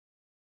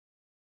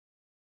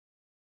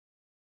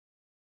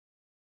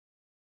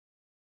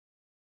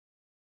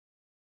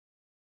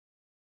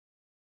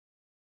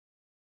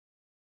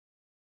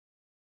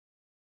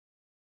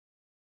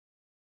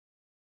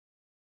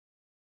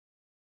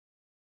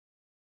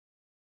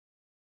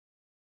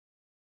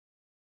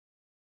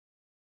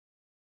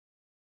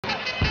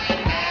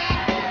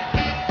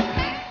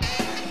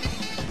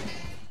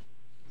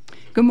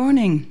Good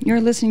morning. You're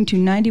listening to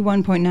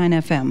 91.9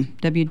 FM,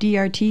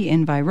 WDRT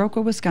in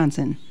Viroqua,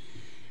 Wisconsin.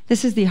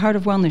 This is the Heart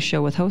of Wellness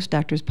Show with host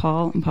Drs.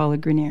 Paul and Paula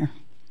Grenier.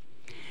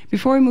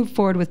 Before we move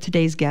forward with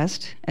today's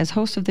guest, as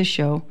host of this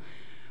show,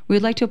 we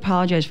would like to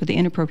apologize for the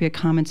inappropriate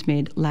comments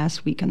made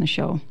last week on the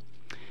show.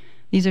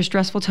 These are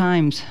stressful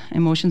times.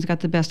 Emotions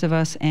got the best of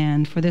us,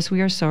 and for this we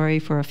are sorry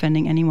for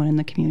offending anyone in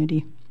the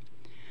community.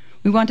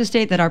 We want to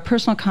state that our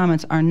personal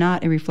comments are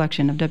not a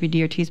reflection of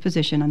WDRT's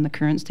position on the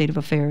current state of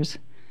affairs.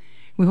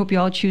 We hope you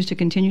all choose to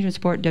continue to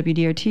support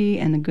WDRT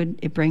and the good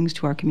it brings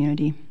to our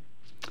community.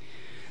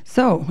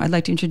 So, I'd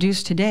like to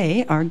introduce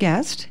today our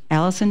guest,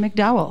 Allison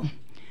McDowell.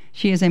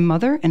 She is a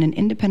mother and an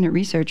independent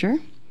researcher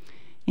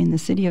in the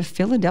city of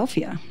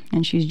Philadelphia,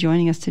 and she's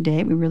joining us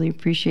today. We really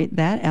appreciate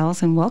that.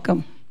 Allison,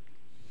 welcome.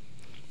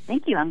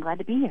 Thank you. I'm glad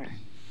to be here.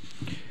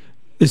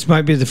 This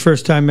might be the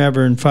first time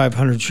ever in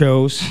 500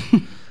 shows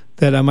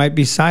that I might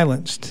be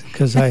silenced,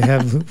 because I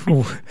have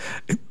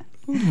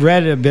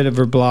read a bit of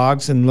her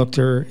blogs and looked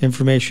her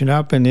information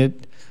up, and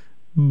it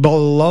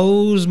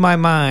blows my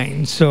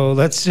mind. So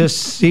let's just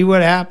see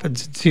what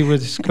happens and see where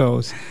this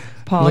goes.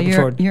 Paul,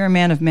 you're a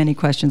man of many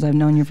questions. I've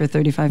known you for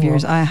 35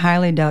 years. I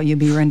highly doubt you'll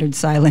be rendered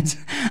silent.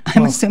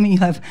 I'm assuming you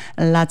have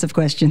lots of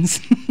questions.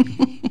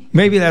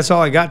 Maybe that's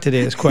all I got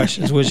today is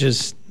questions, which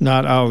is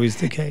not always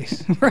the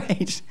case.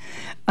 Right.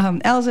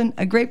 Allison,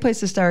 a great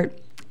place to start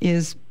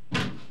is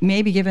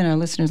maybe giving our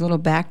listeners a little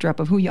backdrop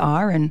of who you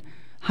are and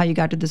how you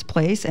got to this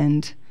place,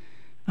 and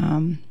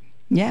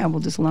we'll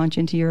just launch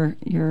into your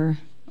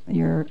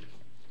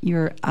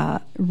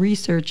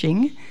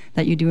researching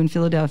that you do in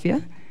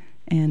Philadelphia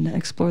and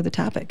explore the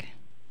topic.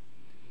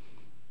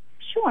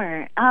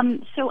 Sure.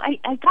 So I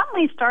got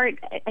my start,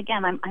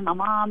 again, I'm a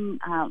mom.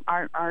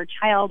 Our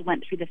child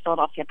went through the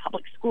Philadelphia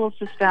public school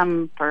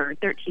system for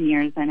 13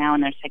 years. They're now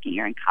in their second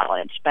year in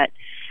college. But,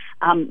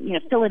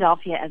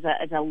 Philadelphia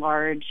as a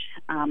large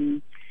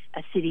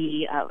a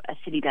city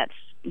that's,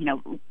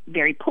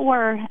 very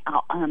poor,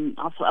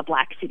 also a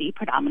black city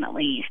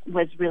predominantly,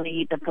 was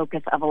really the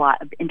focus of a lot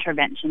of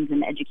interventions in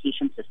the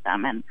education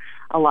system and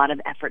a lot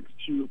of efforts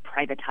to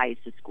privatize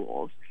the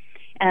schools.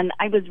 And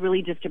I was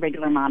really just a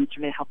regular mom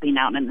sort of helping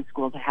out in the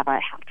schools. I have a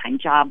half-time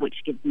job, which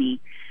gives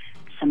me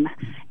some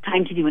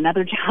time to do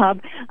another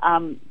job,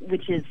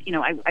 which is,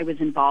 I was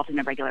involved in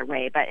a regular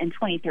way. But in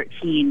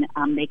 2013,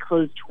 they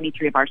closed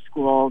 23 of our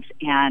schools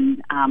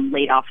and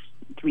laid off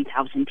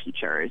 3,000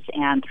 teachers,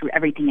 and threw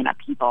everything at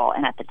upheaval.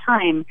 And at the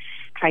time,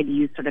 tried to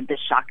use sort of this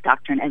shock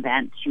doctrine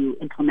event to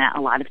implement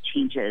a lot of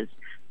changes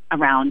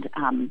around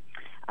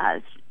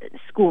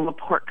school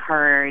report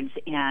cards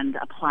and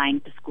applying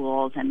to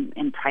schools and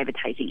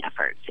privatizing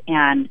efforts.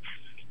 And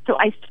so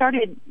I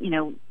started,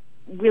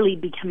 really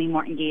becoming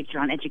more engaged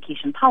around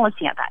education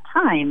policy at that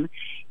time,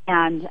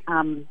 and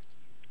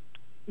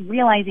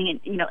realizing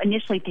it,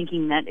 initially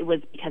thinking that it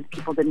was because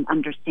people didn't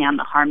understand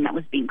the harm that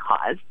was being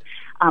caused.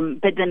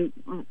 But then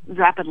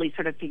rapidly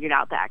sort of figured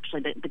out that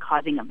actually the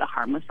causing of the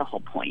harm was the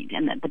whole point,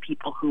 and that the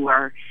people who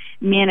are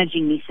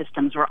managing these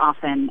systems were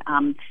often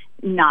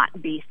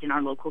not based in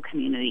our local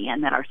community,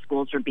 and that our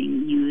schools were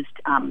being used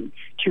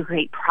to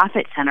create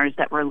profit centers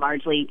that were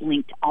largely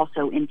linked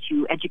also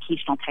into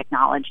educational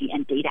technology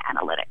and data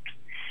analytics.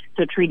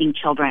 So treating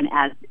children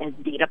as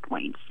data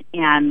points.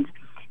 And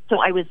so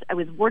I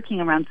was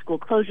working around school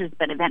closures,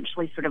 but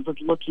eventually sort of was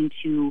looking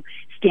to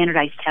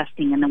standardize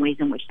testing and the ways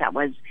in which that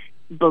was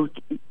both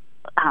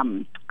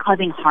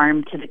causing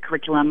harm to the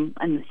curriculum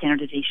and the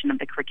standardization of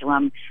the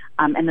curriculum,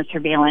 and the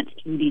surveillance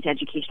through these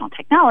educational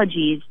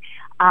technologies.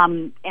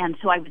 And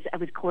so I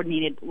was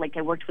coordinated, like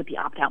I worked with the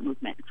opt-out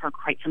movement for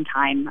quite some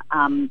time,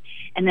 and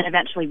then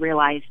eventually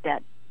realized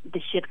that the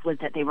shift was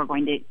that they were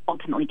going to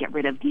ultimately get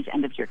rid of these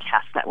end-of-year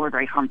tests that were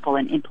very harmful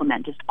and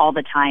implement just all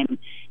the time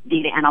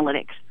data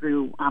analytics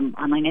through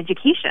online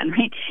education,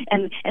 right?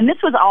 And this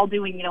was all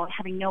doing,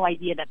 having no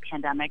idea that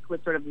pandemic was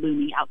sort of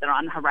looming out there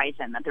on the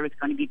horizon, that there was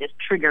going to be this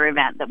trigger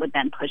event that would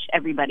then push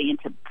everybody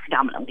into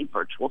predominantly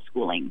virtual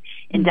schooling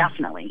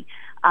indefinitely,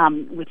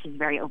 which is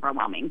very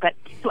overwhelming. But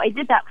so I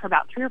did that for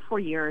about 3 or 4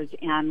 years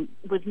and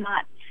was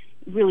not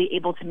really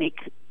able to make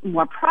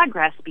more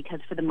progress because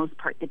for the most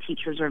part the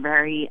teachers were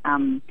very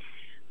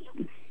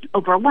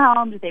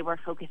overwhelmed. They were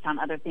focused on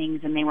other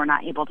things and they were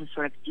not able to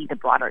sort of see the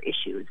broader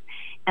issues.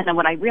 And then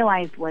what I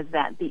realized was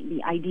that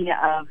the idea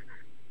of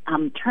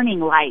turning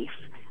life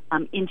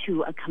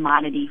into a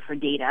commodity for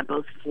data,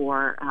 both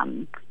for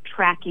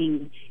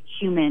tracking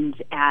humans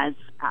as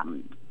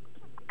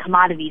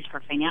commodities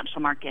for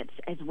financial markets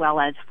as well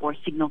as for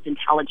signals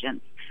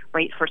intelligence,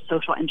 right, for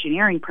social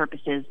engineering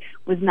purposes,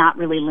 was not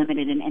really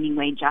limited in any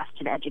way just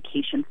to the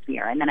education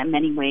sphere. And then in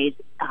many ways,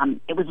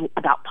 it was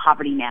about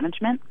poverty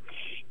management.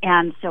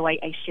 And so I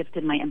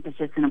shifted my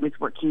emphasis and I was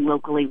working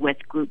locally with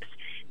groups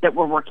that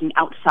were working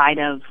outside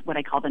of what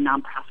I call the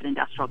nonprofit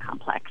industrial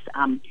complex,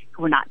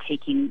 who were not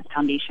taking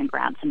foundation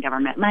grants and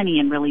government money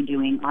and really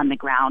doing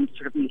on-the-ground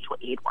sort of mutual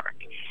aid work.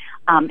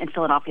 And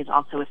Philadelphia is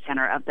also a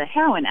center of the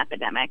heroin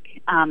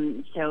epidemic.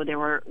 So there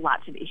were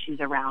lots of issues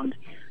around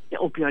the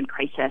opioid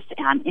crisis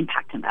and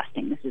impact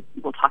investing.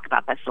 We'll talk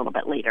about this a little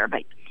bit later,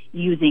 but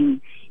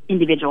using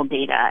individual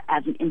data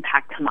as an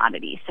impact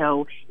commodity.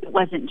 So it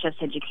wasn't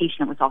just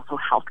education, it was also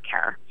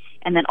healthcare.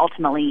 And then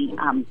ultimately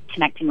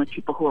connecting with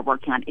people who are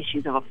working on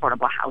issues of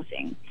affordable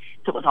housing.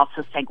 So it was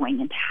also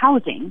segueing into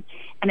housing.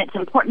 And it's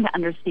important to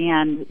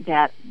understand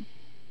that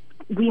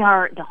we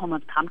are the home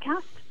of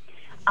Comcast.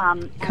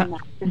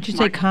 Did you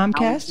say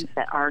Comcast?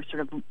 That are sort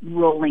of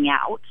rolling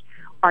out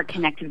are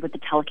connected with the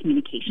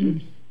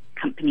telecommunications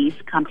companies.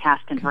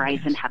 Comcast and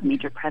Verizon have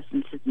major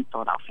presences in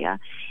Philadelphia.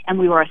 And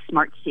we were a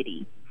smart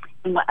city.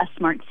 And what a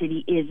smart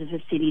city is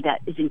a city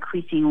that is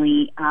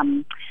increasingly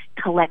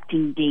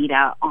collecting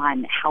data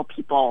on how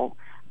people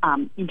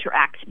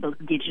interact both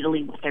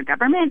digitally with their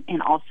government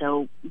and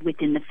also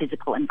within the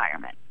physical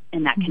environment.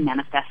 And that can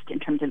manifest in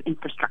terms of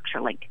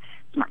infrastructure like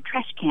smart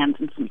trash cans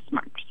and some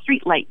smart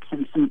street lights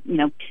and some,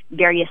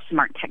 various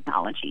smart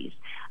technologies.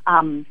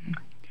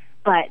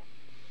 But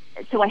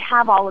so I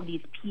have all of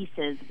these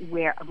pieces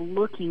of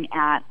looking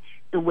at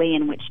the way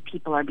in which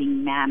people are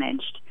being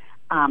managed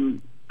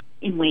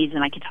in ways,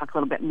 and I could talk a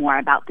little bit more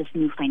about this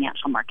new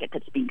financial market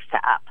that's being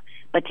set up,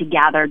 but to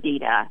gather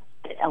data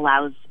that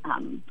allows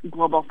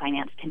global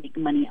finance to make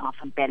money off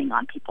of betting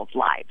on people's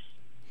lives.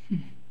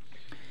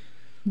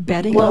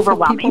 Betting off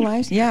of people's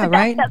lives? Yeah,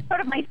 right. That's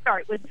sort of my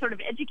start with sort of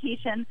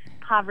education,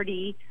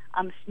 poverty,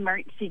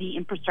 smart city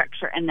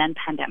infrastructure, and then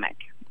pandemic.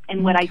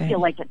 And what I feel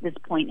like at this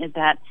point is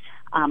that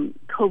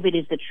COVID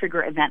is the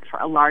trigger event for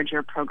a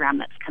larger program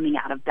that's coming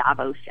out of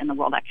Davos and the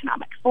World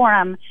Economic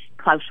Forum.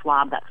 Klaus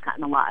Schwab, that's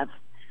gotten a lot of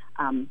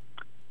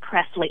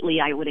press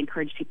lately. I would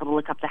encourage people to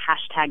look up the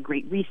hashtag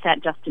Great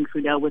Reset. Justin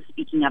Trudeau was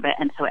speaking of it,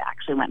 and so it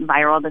actually went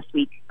viral this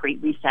week,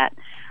 Great Reset,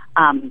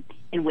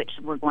 in which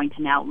we're going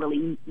to now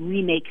really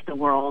remake the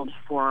world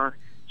for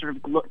sort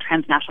of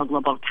transnational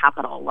global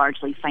capital,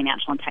 largely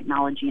financial and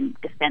technology and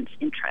defense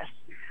interests,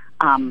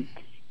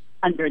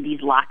 under these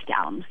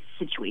lockdown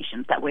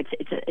situations. That way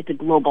it's a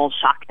global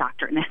shock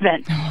doctrine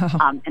event,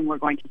 and we're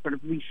going to sort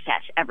of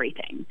reset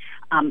everything.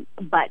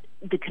 But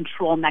the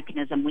control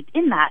mechanism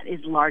within that is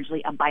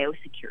largely a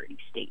biosecurity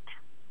state,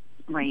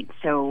 right?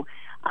 So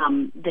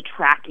the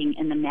tracking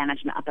and the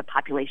management of the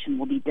population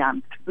will be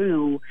done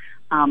through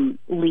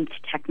linked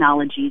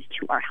technologies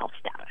to our health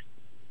status.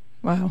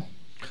 Wow.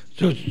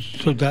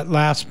 So that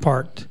last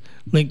part,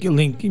 link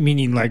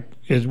meaning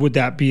would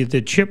that be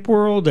the chip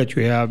world that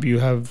you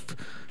have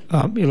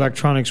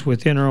electronics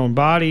within our own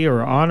body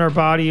or on our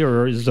body,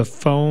 or is the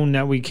phone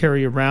that we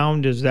carry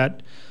around, is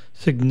that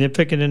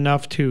significant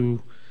enough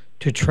to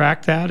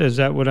track that? Is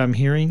that what I'm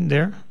hearing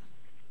there?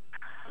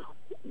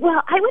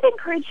 Well, I would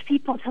encourage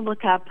people to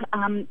look up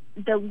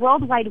the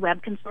World Wide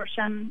Web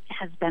Consortium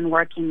has been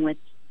working with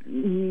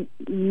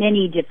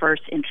many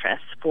diverse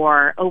interests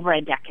for over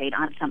a decade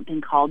on something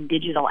called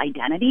digital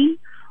identity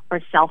or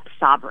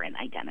self-sovereign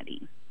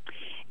identity.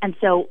 And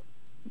so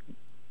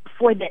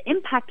for the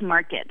impact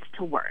markets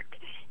to work,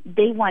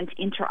 they want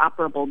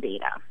interoperable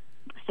data.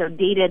 So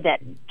data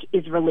that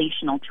is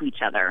relational to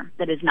each other,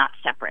 that is not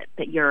separate,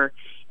 that your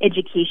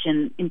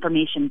education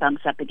information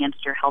bumps up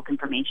against your health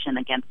information,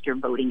 against your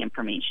voting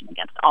information,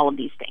 against all of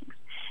these things.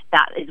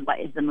 That is what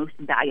is the most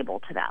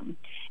valuable to them.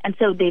 And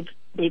so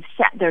they've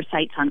set their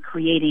sights on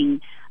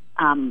creating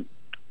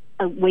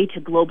a way to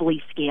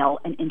globally scale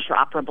an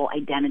interoperable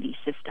identity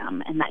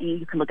system. And that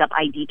you can look up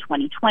ID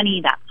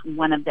 2020. That's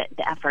one of the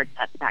efforts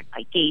that's backed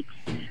by Gates.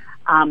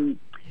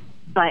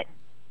 But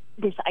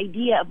this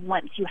idea of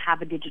once you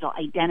have a digital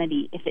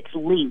identity, if it's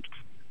linked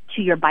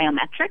to your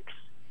biometrics,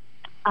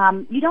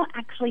 you don't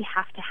actually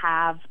have to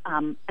have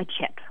a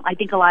chip. I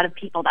think a lot of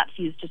people, that's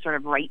used to sort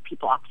of write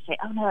people off to say,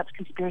 oh, no, that's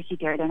conspiracy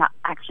theory. They're not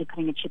actually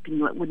putting a chip in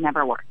you. It would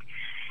never work.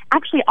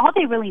 Actually, all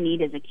they really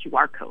need is a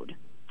QR code.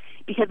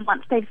 Because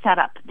once they've set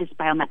up this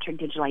biometric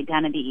digital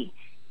identity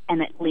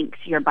and it links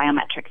your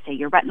biometrics, say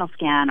your retinal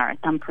scan or a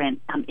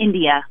thumbprint,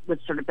 India was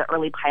sort of the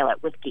early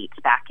pilot with Gates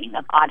backing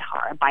of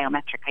Aadhaar, a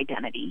biometric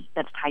identity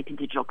that's tied to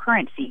digital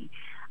currency.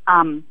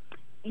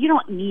 You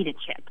don't need a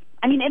chip.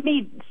 I mean, it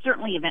may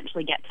certainly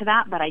eventually get to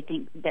that, but I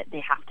think that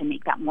they have to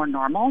make that more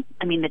normal.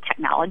 I mean, the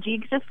technology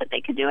exists that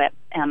they could do it,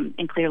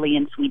 and clearly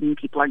in Sweden,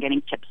 people are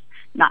getting chips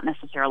not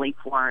necessarily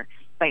for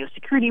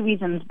biosecurity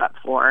reasons, but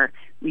for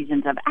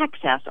reasons of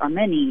access or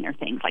money or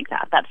things like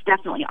that. That's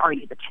definitely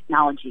already the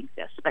technology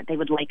exists, but they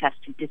would like us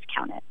to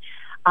discount it.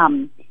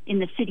 In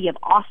the city of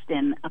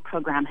Austin, a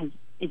program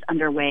is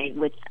underway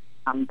with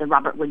the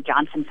Robert Wood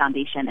Johnson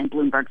Foundation and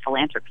Bloomberg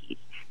Philanthropies,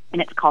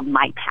 and it's called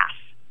MyPass.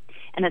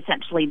 And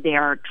essentially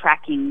they're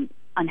tracking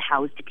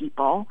unhoused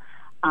people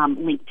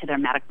linked to their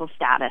medical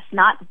status.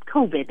 Not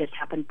COVID, this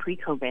happened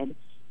pre-COVID,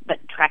 but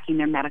tracking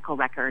their medical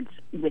records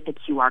with a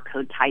QR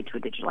code tied to a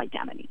digital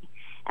identity.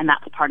 And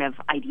that's part of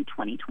ID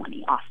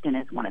 2020. Austin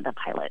is one of the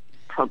pilot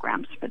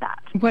programs for that.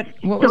 What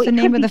was the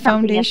name of the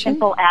foundation? As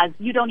simple as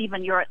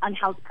you're an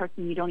unhoused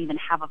person, you don't even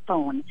have a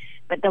phone,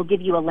 but they'll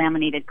give you a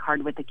laminated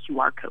card with a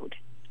QR code.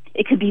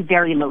 It could be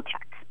very low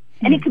tech,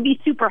 and it could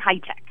be super high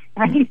tech,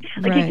 right?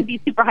 It could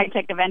be super high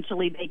tech.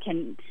 Eventually, they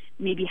can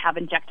maybe have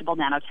injectable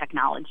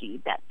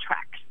nanotechnology that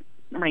tracks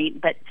right?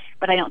 But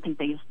I don't think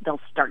they'll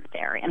start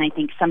there. And I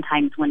think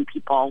sometimes when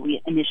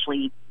we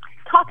initially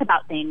talk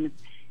about things,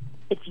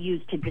 it's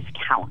used to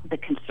discount the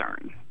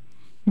concern.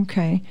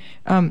 Okay.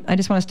 I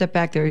just want to step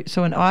back there.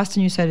 So in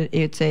Austin, you said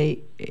it's a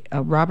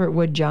Robert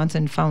Wood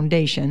Johnson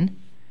Foundation,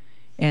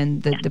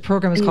 and the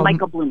program is called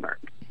Michael Bloomberg.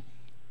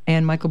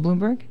 And Michael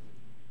Bloomberg?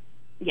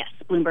 Yes,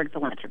 Bloomberg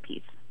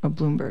Philanthropies. Oh,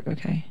 Bloomberg,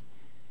 okay.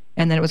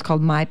 And then it was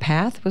called My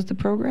Path, was the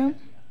program?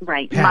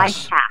 Right,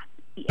 Pass. My Path.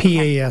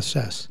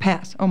 PASS.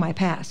 Pass. Oh, My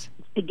Pass.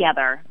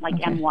 Together, like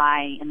Okay.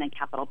 MY and then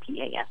capital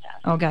PASS.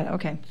 Oh, got it.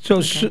 Okay. So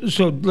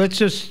let's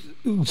just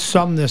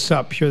sum this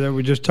up here that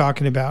we're just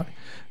talking about.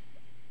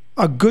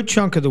 A good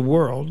chunk of the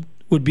world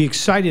would be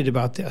excited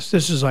about this.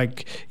 This is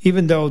like,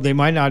 even though they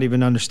might not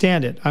even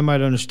understand it, I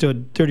might have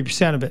understood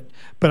 30% of it,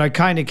 but I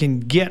kind of can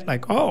get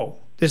like, oh,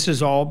 this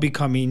is all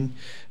becoming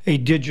a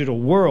digital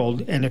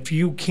world, and if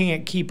you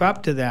can't keep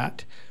up to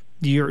that,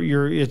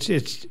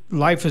 it's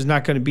life is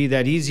not going to be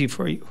that easy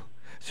for you.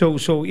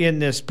 So in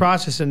this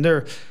process, and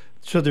they're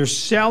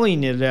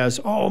selling it as,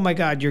 oh my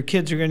God, your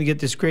kids are going to get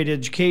this great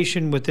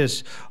education with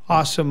this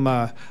awesome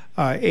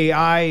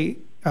AI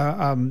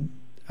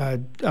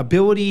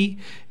ability,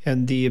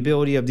 and the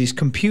ability of these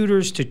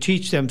computers to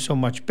teach them so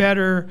much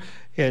better.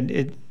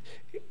 And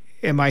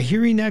am I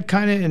hearing that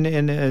kind of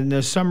in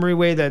a summary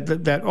way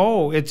that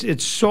oh,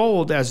 it's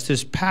sold as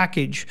this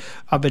package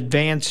of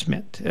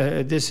advancement?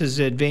 This is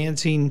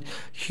advancing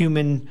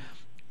human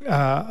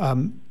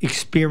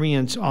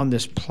experience on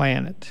this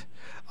planet.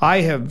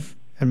 I have,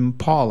 and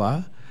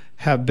Paula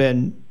have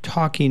been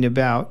talking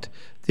about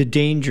the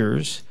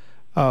dangers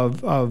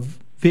of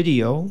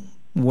video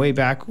way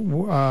back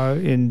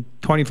in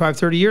 25,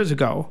 30 years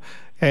ago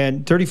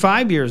and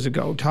 35 years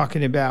ago,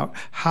 talking about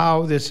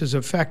how this is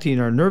affecting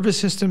our nervous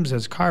systems.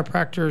 As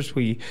chiropractors,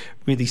 we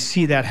really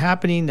see that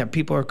happening, that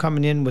people are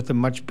coming in with a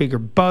much bigger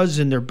buzz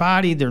in their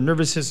body. Their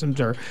nervous systems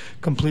are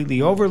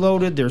completely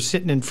overloaded. They're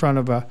sitting in front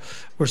of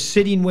we're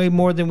sitting way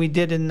more than we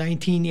did in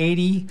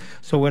 1980.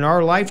 So in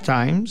our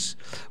lifetimes,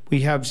 we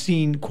have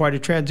seen quite a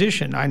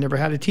transition. I never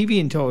had a TV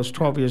until I was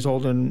 12 years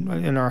old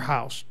in our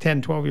house,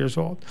 10, 12 years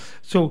old.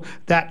 So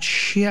that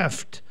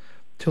shift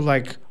to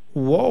like,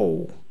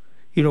 whoa,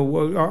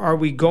 are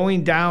we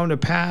going down a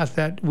path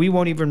that we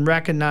won't even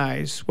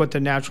recognize what the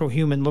natural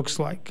human looks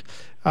like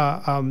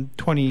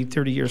 20,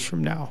 30 years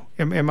from now?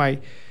 Am I?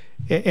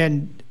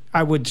 And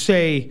I would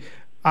say,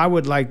 I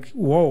would like,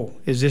 whoa,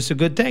 is this a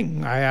good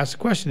thing? I ask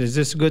the question, is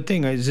this a good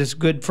thing? Is this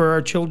good for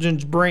our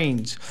children's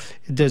brains?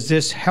 Does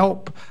this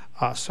help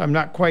us? I'm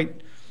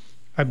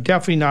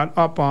definitely not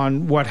up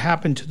on what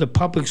happened to the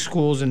public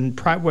schools and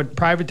what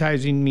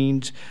privatizing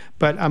means,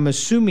 but I'm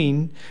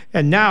assuming,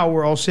 and now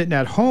we're all sitting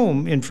at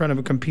home in front of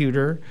a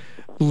computer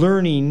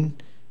learning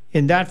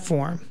in that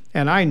form.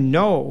 And I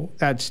know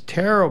that's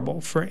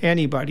terrible for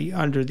anybody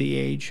under the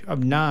age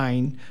of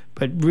 9,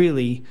 but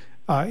really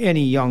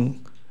any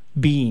young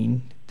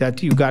being,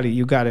 that you got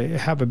to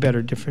have a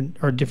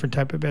different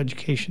type of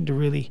education to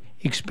really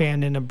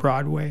expand in a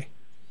broad way.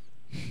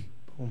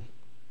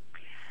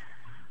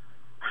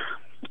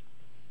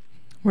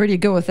 Where do you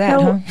go with that,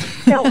 Well,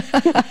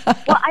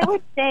 I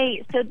would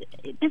say, this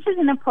is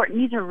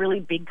these are really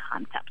big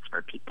concepts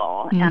for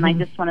people, and I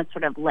just want to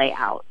sort of lay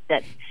out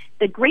that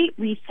the Great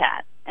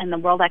Reset and the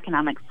World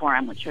Economic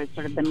Forum, which are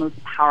sort of the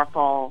most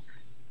powerful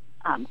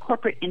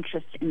corporate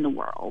interests in the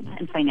world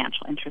and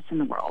financial interests in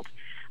the world,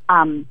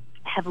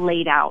 have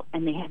laid out,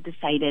 and they have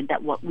decided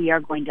that we are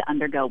going to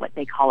undergo what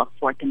they call a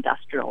fourth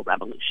industrial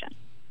revolution.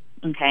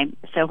 Okay,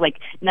 so like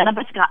none of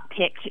us got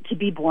picked to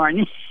be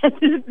born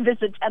in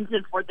this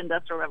attempted fourth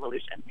industrial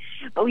revolution,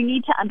 but we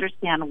need to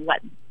understand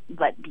what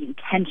the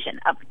intention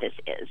of this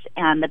is.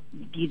 And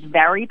these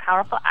very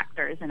powerful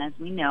actors, and as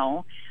we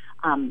know,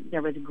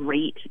 there was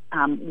great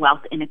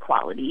wealth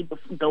inequality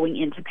going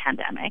into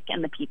pandemic,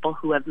 and the people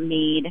who have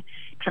made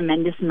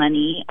tremendous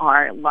money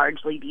are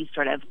largely these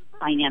sort of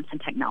finance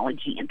and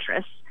technology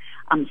interests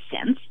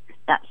since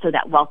that, so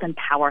that wealth and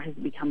power has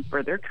become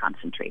further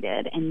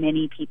concentrated, and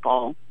many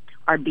people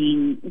are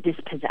being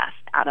dispossessed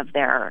out of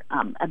their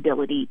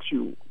ability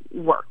to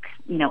work,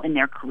 in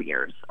their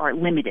careers, or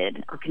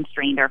limited or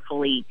constrained or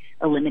fully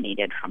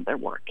eliminated from their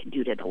work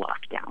due to the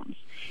lockdowns,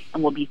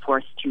 and will be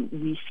forced to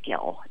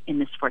reskill in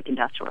this fourth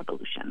industrial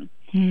revolution.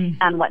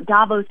 And what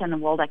Davos and the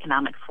World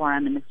Economic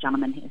Forum, and this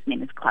gentleman, his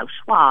name is Klaus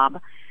Schwab,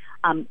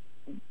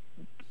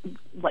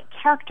 what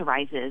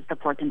characterizes the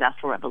fourth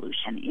industrial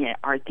revolution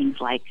are things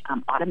like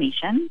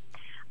automation,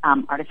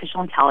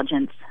 artificial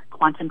intelligence,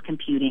 quantum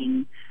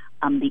computing,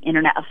 the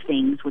Internet of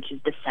Things, which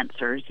is the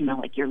sensors,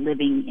 like you're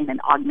living in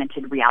an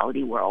augmented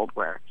reality world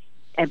where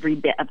every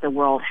bit of the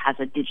world has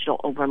a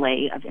digital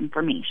overlay of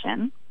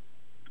information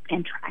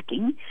and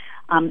tracking.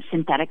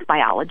 Synthetic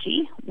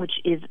biology, which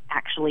is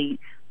actually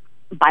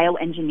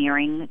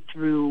bioengineering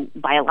through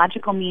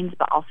biological means,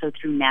 but also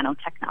through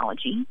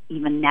nanotechnology,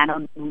 even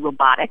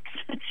nanorobotics.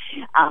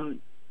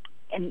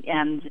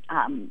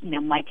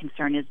 My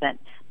concern is that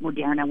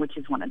Moderna, which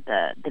is one of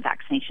the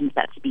vaccinations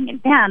that's being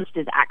advanced,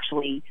 is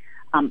actually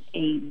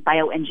a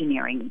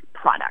bioengineering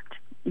product,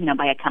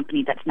 by a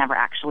company that's never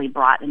actually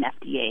brought an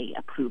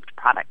FDA-approved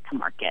product to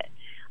market.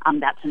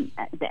 That's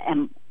the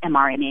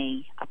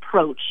mRNA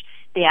approach.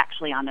 They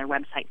actually on their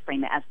website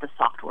frame it as the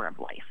software of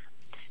life.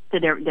 So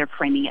they're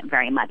framing it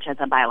very much as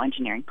a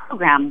bioengineering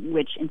program,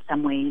 which in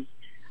some ways,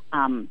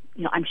 I'm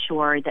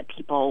sure that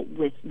people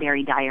with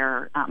very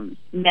dire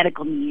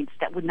medical needs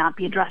that would not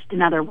be addressed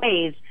in other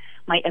ways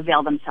might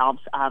avail themselves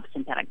of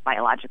synthetic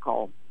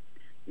biological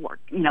work,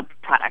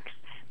 products.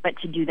 But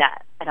to do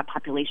that at a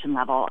population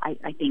level,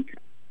 I think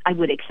I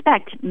would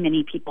expect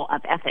many people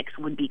of ethics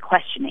would be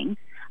questioning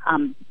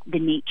the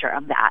nature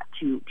of that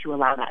to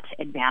allow that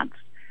to advance,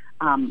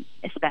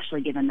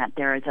 especially given that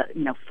there is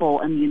a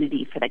full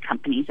immunity for the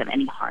companies of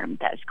any harm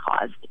that is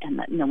caused, and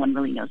that no one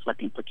really knows what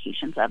the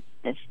implications of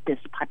this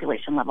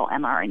population level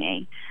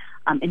mRNA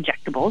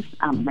injectables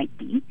might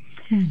be.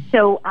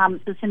 So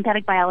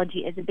synthetic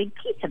biology is a big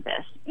piece of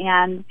this,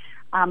 and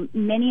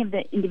many of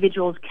the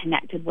individuals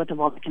connected with the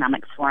World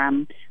Economic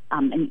Forum,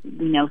 and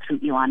we know through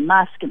Elon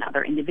Musk and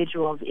other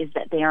individuals, is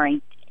that they are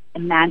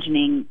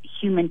imagining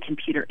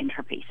human-computer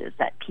interfaces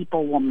that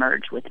people will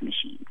merge with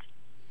machines.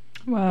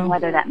 Wow. And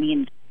whether that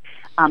means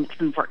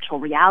through virtual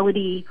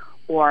reality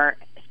or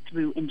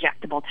through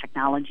injectable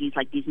technologies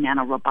like these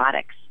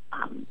nanorobotics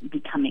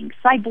becoming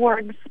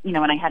cyborgs. And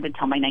I had to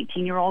tell my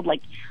 19-year-old,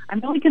 I'm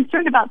really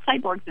concerned about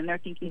cyborgs, and they're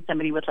thinking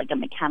somebody with a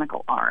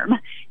mechanical arm.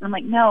 And I'm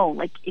like,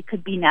 no, it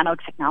could be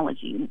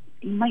nanotechnology.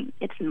 It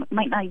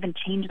might not even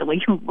change the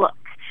way you look,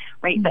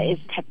 right? Mm-hmm. But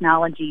it's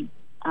technology,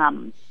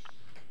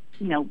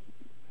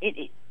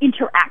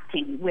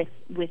 interacting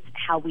with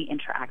how we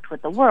interact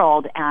with the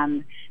world,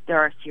 and there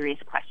are serious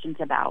questions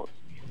about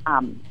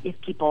if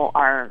people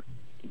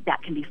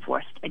that can be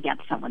forced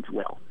against someone's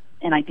will.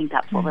 And I think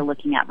that's what we're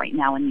looking at right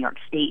now in New York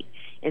State,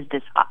 is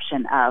this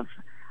option of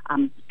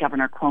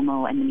Governor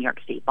Cuomo and the New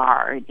York State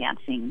Bar are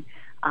advancing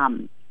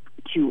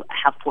to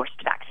have forced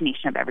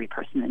vaccination of every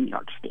person in New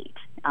York State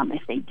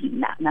if they deem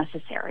that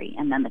necessary.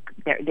 And then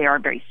there are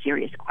very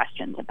serious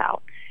questions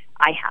about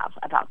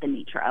the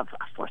nature of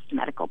forced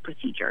medical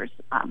procedures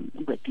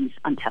with these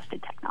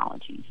untested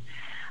technologies.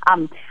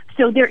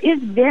 So there is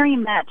very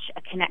much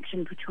a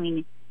connection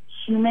between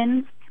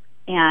humans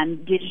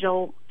and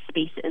digital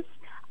spaces.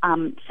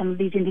 Some of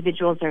these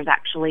individuals, there's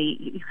actually,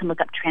 you can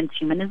look up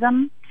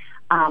transhumanism,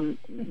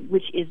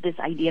 which is this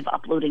idea of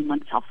uploading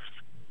oneself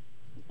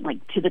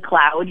to the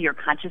cloud, your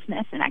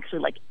consciousness, and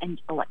actually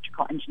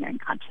electrical engineering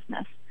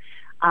consciousness.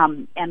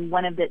 And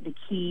one of the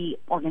key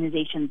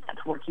organizations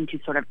that's working to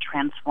sort of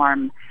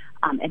transform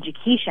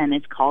education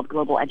is called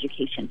Global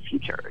Education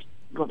Futures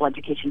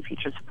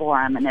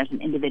Forum, and there's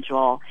an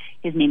individual,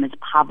 his name is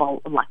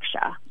Pavel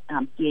Luksha,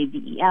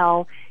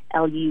 Pavelluksha,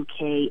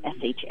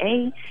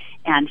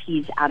 and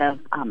he's out of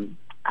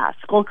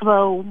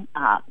Skolkovo,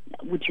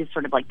 which is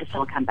sort of like the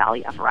Silicon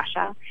Valley of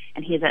Russia,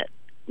 and he is a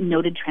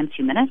noted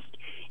transhumanist,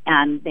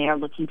 and they are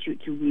looking to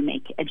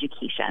remake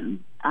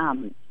education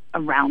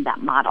around that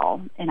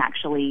model. And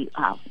actually,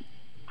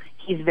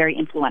 he's very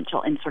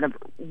influential in sort of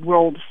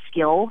world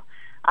skill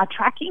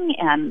tracking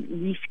and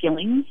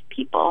reskilling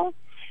people.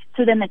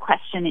 So then the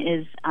question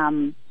is,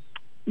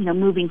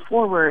 moving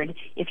forward,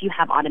 if you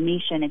have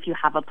automation, if you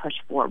have a push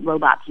for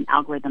robots and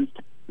algorithms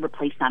to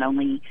replace not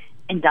only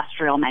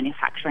industrial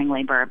manufacturing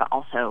labor, but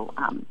also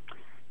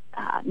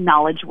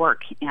knowledge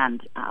work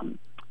and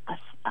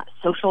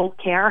social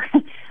care,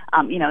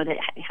 that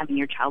having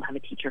your child have a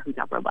teacher who's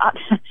a robot,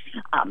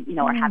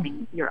 or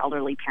having your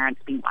elderly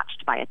parents being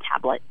watched by a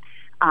tablet,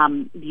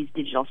 these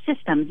digital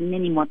systems,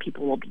 many more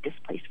people will be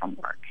displaced from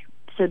work,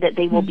 so that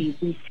they will be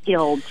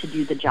reskilled to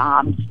do the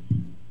jobs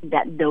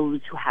that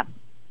those who have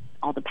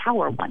all the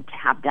power want to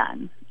have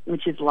done,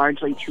 which is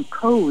largely to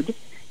code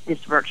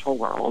this virtual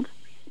world,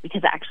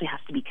 because it actually has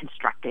to be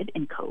constructed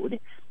in code.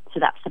 So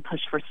that's the push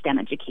for STEM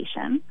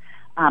education.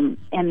 And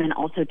then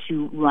also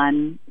to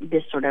run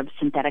this sort of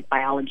synthetic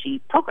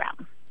biology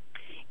program.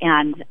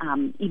 And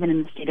even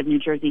in the state of New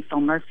Jersey,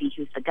 Phil Murphy,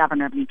 who's the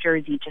governor of New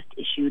Jersey, just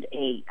issued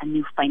a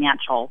new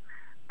financial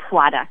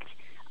product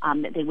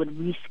that they would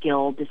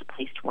reskill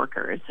displaced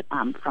workers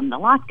from the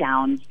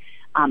lockdowns.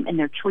 And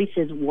their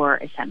choices were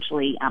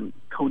essentially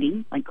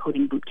coding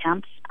boot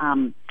camps,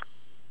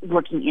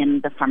 working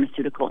in the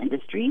pharmaceutical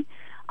industry,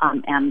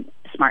 and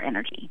smart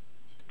energy.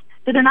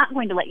 So they're not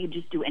going to let you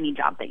just do any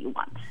job that you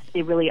want.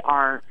 They really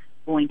are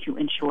going to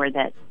ensure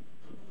that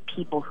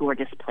people who are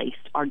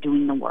displaced are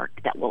doing the work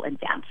that will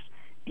advance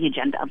the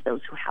agenda of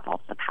those who have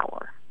all the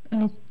power.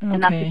 Oh, okay.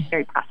 And that's a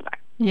scary prospect.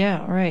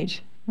 Yeah,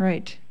 right.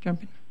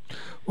 Jumping.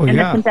 Well, and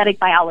yeah. the synthetic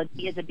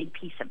biology is a big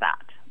piece of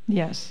that.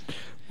 Yes.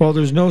 Well,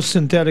 there's no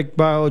synthetic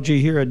biology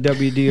here at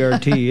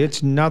WDRT.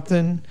 It's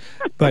nothing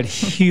but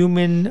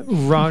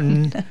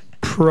human-run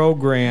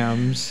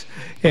programs,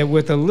 and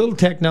with a little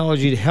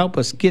technology to help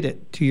us get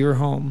it to your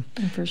home.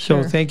 For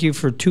sure. So thank you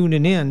for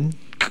tuning in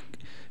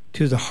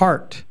to the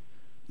heart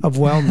of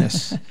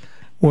wellness,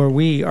 where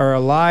we are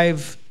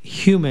alive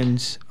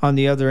humans on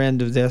the other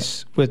end of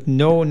this with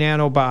no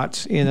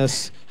nanobots in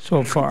us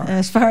so far.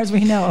 As far as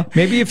we know.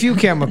 Maybe a few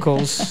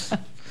chemicals.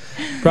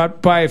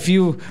 brought by a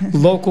few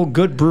local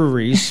good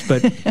breweries,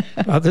 but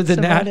other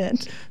than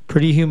that,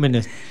 pretty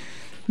humanist.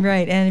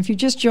 Right, and if you're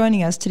just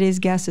joining us, today's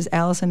guest is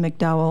Allison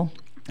McDowell.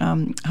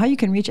 How you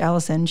can reach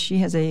Allison, she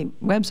has a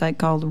website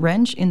called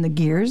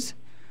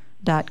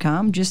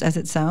wrenchinthegears.com, just as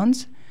it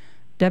sounds,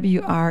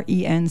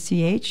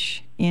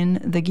 WRENCH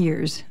in the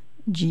gears,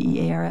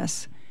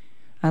 GEARS.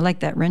 I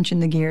like that, wrench in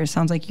the gears.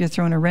 Sounds like you're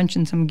throwing a wrench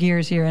in some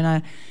gears here.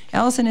 And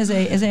Allison is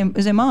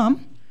a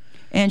mom,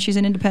 and she's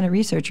an independent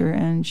researcher,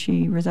 and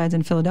she resides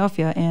in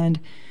Philadelphia. And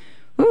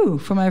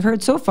from what I've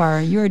heard so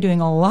far, you are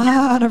doing a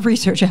lot of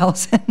research,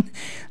 Allison.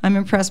 I'm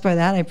impressed by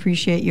that. I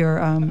appreciate your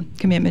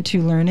commitment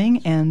to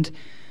learning and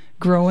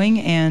growing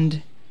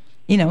and,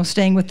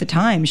 staying with the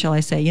time, shall I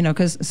say,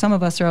 because some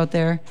of us are out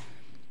there,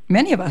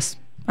 many of us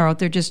are out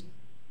there just,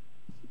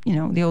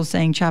 the old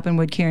saying, chopping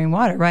wood, carrying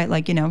water, right?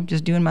 Like,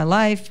 just doing my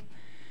life,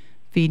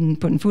 feeding,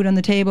 putting food on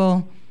the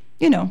table,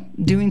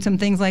 doing some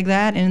things like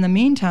that. And in the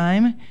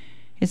meantime,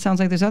 it sounds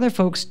like there's other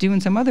folks doing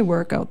some other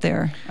work out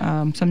there.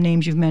 Some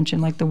names you've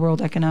mentioned, like the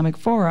World Economic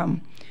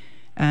Forum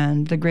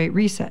and the Great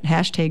Reset,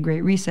 #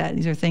 Great Reset.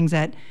 These are things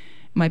that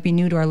might be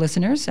new to our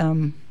listeners,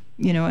 and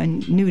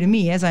new to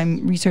me as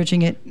I'm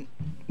researching it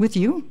with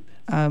you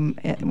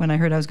when I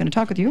heard I was going to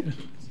talk with you.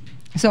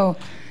 So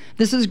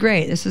this is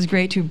great. This is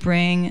great to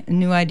bring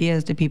new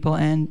ideas to people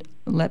and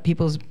let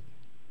people's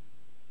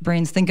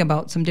brains think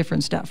about some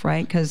different stuff,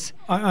 right? Because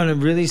on a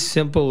really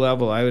simple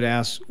level, I would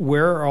ask,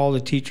 where are all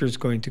the teachers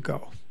going to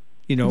go?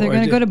 They're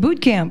going to go to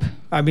boot camp.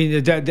 I mean,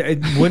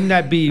 wouldn't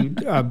that be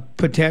a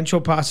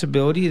potential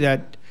possibility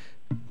that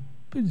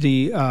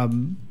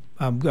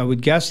I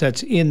would guess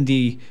that's in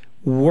the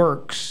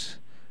works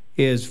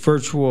is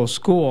virtual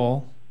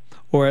school,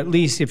 or at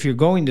least if you're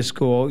going to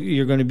school,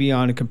 you're going to be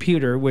on a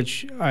computer,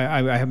 which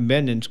I haven't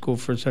been in school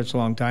for such a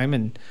long time,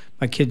 and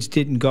my kids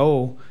didn't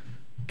go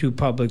to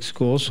public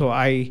school, so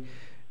I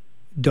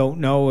don't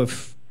know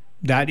if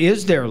that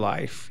is their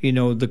life,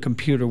 the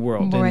computer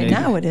world. Well,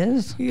 now it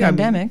is.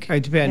 Pandemic.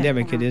 It's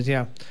pandemic, it is,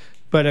 yeah.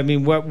 But I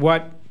mean,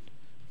 what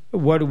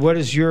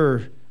is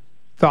your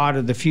thought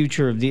of the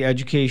future of the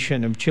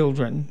education of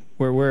children?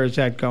 Where is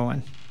that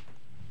going?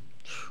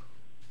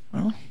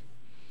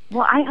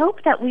 Well, I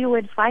hope that we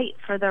would fight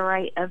for the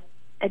right of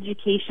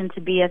education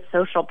to be a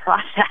social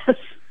process.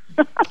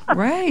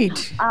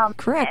 Right.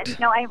 Correct.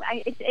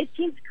 It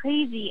seems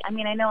crazy. I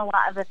mean, I know a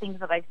lot of the things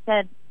that I've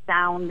said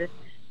sound.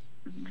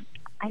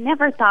 I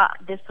never thought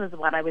this was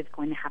what I was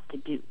going to have to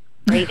do.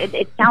 Right?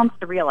 It sounds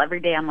surreal every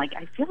day. I'm like,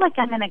 I feel like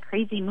I'm in a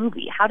crazy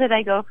movie. How did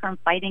I go from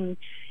fighting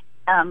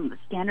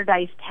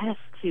standardized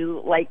tests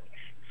to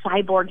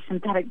cyborg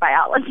synthetic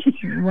biology?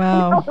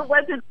 Wow. It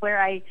wasn't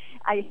where I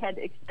had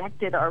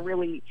expected or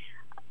really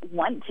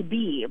want to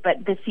be.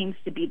 But this seems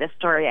to be the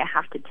story I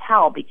have to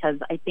tell, because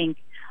I think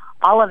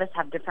all of us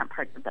have different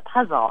parts of the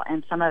puzzle,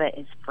 and some of it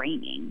is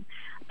framing,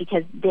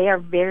 because they are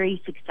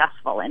very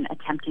successful in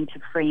attempting to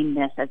frame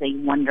this as a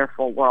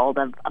wonderful world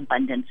of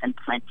abundance and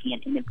plenty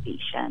and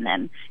innovation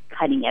and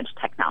cutting-edge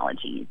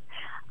technologies.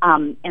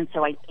 And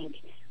so I think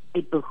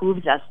it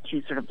behooves us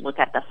to sort of look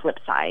at the flip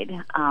side,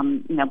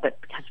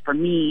 but because for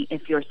me,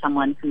 if you're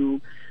someone who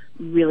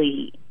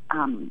really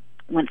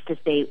wants to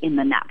stay in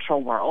the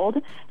natural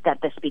world, that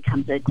this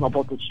becomes a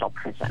global digital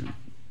prison.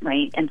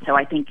 Right. And so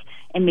I think,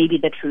 and maybe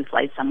the truth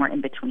lies somewhere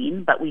in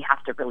between, but we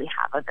have to really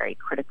have a very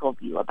critical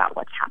view about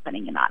what's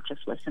happening and not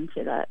just listen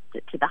to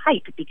the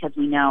hype, because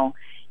we know,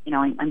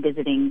 I'm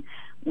visiting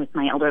with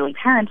my elderly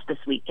parents this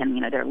week,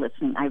 and, they're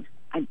listening.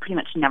 I pretty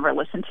much never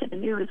listen to the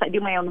news. I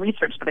do my own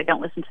research, but I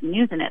don't listen to the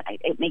news, and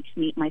it makes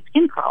my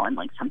skin crawl. And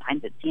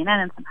sometimes it's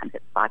CNN and sometimes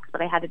it's Fox.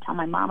 But I had to tell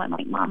my mom, I'm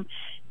like, Mom,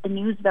 the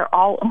news, they're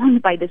all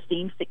owned by the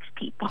same 6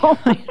 people.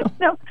 I don't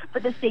know, for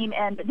the same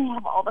end, and they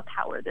have all the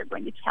power. They're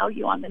going to tell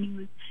you on the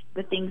news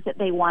the things that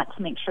they want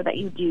to make sure that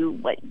you do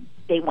what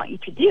they want you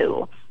to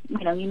do.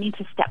 You need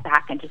to step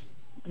back and just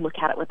look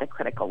at it with a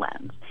critical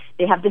lens.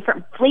 They have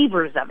different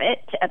flavors of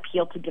it to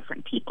appeal to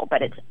different people,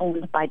 but it's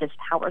owned by this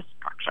power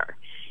structure.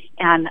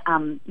 And,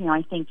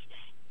 I think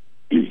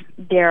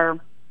the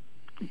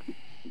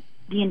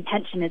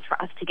intention is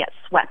for us to get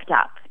swept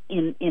up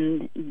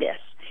in this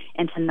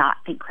and to not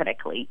think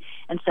critically.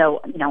 And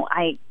so,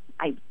 I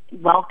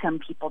welcome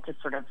people to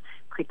sort of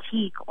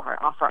critique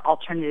or offer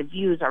alternative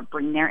views or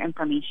bring their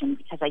information,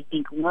 because I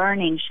think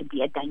learning should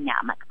be a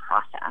dynamic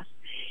process.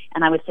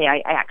 And I would say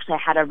I actually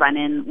had a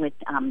run-in with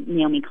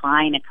Naomi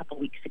Klein a couple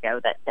weeks ago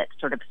that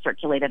sort of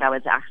circulated. I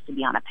was asked to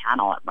be on a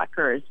panel at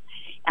Rutgers,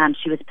 and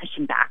she was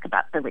pushing back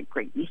about the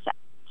Great Reset,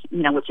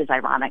 which is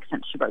ironic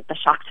since she wrote the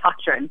shock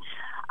doctrine.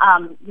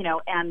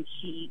 And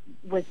she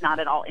was not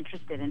at all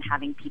interested in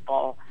having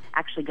people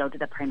actually go to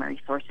the primary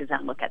sources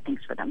and look at things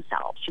for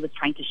themselves. She was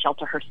trying to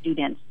shelter her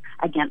students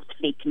against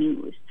fake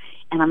news.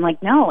 And I'm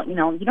like, no,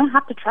 you don't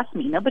have to trust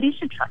me. Nobody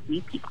should trust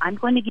me. I'm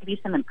going to give you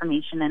some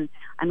information, and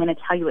I'm going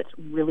to tell you it's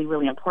really,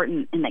 really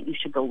important and that you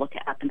should go look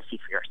it up and see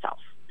for yourself.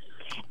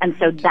 And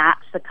so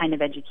that's the kind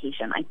of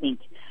education I think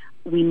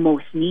we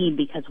most need,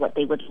 because what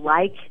they would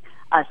like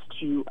us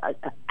to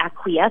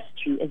acquiesce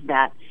to is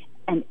that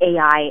an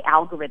AI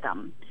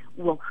algorithm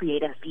will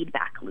create a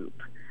feedback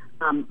loop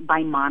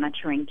by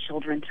monitoring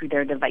children through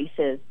their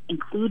devices,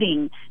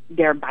 including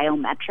their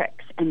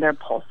biometrics and their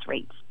pulse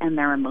rates and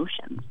their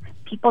emotions.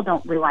 People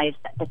don't realize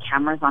that the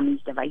cameras on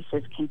these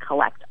devices can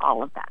collect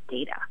all of that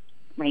data,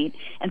 right?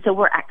 And so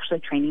we're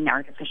actually training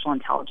artificial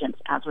intelligence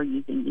as we're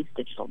using these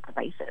digital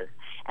devices.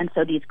 And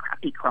so these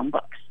crappy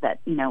Chromebooks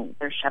that,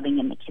 they're shoving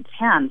in the kids'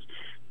 hands,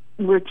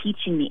 we're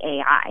teaching the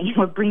AI.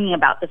 We're bringing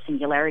about the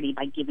singularity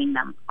by giving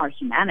them our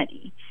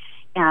humanity.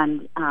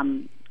 And,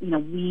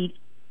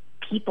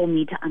 people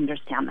need to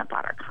understand the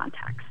broader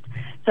context.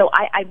 So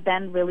I've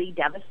been really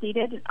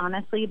devastated,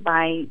 honestly,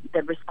 by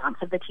the response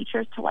of the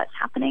teachers to what's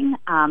happening.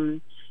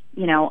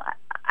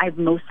 I've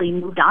mostly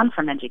moved on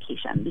from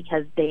education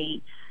because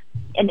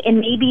and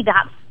maybe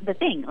that's the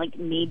thing, like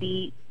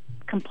maybe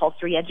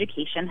compulsory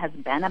education has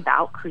been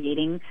about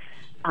creating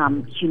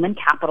human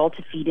capital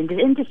to feed into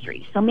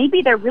industry. So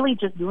maybe they're really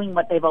just doing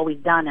what they've always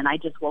done, and I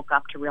just woke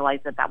up to realize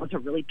that was a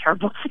really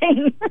terrible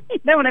thing. You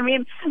know what I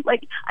mean?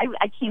 Like,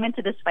 I came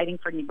into this fighting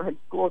for neighborhood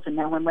schools, and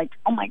now I'm like,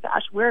 oh my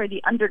gosh, where are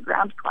the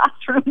underground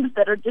classrooms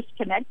that are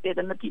disconnected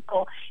and the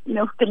people,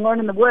 who can learn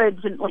in the woods?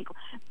 And, like,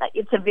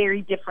 it's a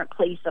very different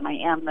place than I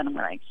am than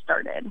where I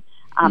started.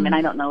 And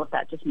I don't know if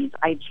that just means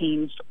I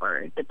changed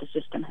or that the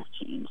system has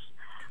changed.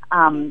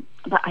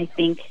 But I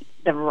think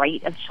the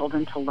right of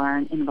children to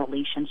learn in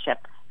relationship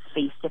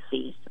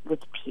face-to-face with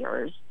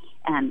peers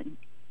and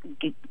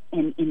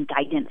in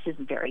guidance is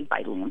very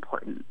vitally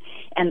important.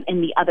 And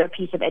the other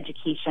piece of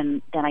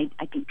education that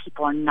I think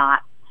people are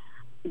not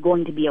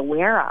going to be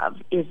aware of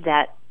is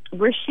that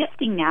we're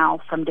shifting now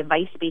from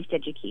device-based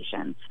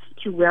education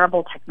to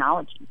wearable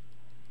technologies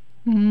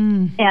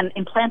and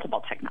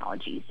implantable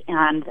technologies.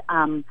 And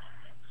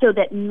so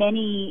that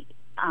many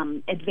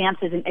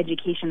advances in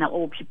education that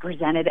will be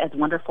presented as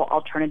wonderful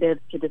alternatives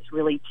to this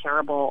really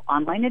terrible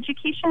online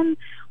education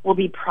will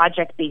be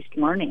project-based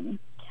learning.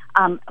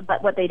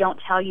 But what they don't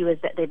tell you is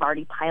that they've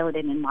already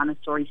piloted in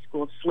Montessori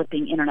schools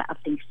slipping Internet of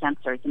Things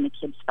sensors in the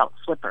kids' felt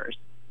slippers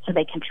so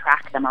they can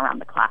track them around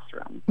the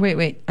classroom.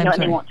 Wait. I'm sorry.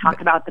 And they won't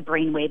talk about the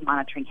brainwave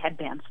monitoring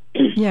headbands.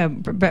 Yeah,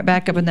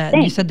 back up on that.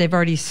 You said they've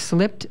already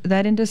slipped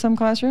that into some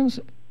classrooms?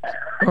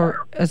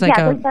 Or as like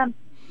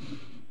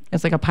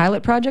it's like a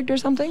pilot project or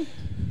something?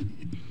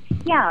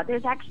 Yeah,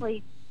 there's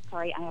actually,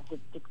 sorry, I have to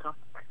just go.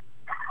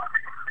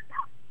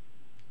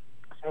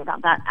 Sorry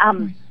about that.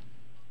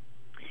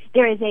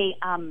 There is a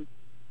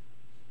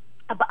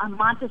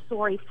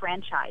Montessori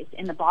franchise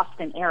in the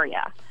Boston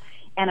area,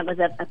 and it was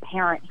a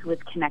parent who was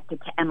connected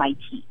to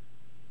MIT.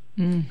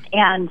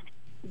 And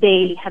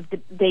they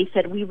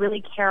said, we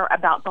really care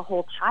about the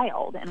whole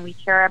child, and we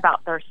care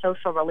about their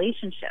social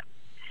relationships.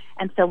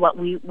 And so what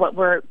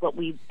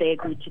they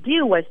agreed to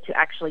do was to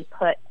actually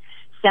put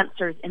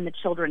sensors in the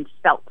children's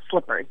felt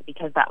slippers,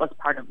 because that was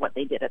part of what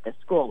they did at the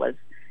school. Was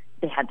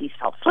they had these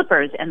felt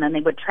slippers, and then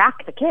they would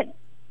track the kids.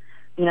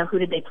 Who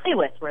did they play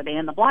with? Were they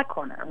in the block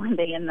corner? Were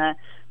they in the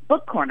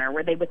book corner?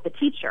 Were they with the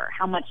teacher?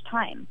 How much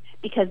time?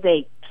 Because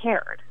they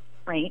cared,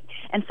 right?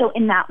 And so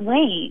in that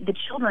way, the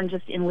children,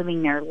 just in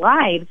living their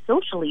lives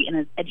socially in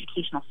an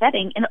educational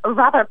setting, in a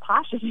rather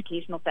posh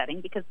educational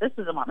setting, because this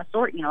is a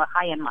Montessori, a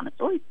high-end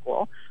Montessori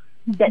school,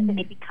 that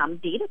they become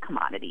data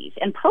commodities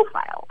and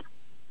profiled.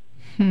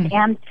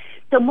 And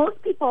so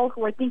most people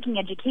who are thinking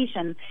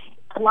education,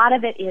 a lot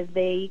of it is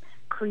they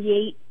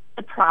create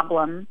the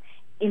problem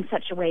in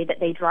such a way that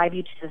they drive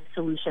you to the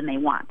solution they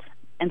want.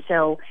 And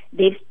so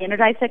they've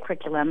standardized the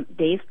curriculum,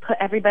 they've put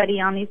everybody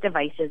on these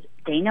devices,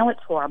 they know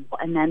it's horrible,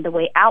 and then the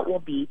way out will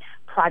be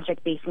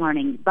project-based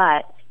learning,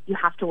 but you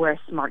have to wear a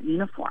smart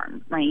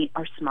uniform, right,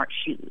 or smart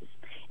shoes.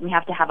 And you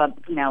have to have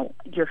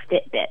your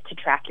Fitbit to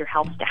track your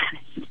health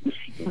status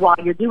while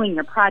you're doing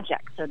your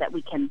project so that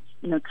we can,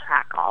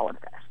 track all of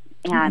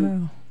this.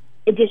 And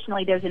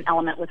additionally, there's an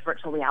element with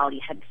virtual reality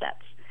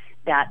headsets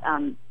that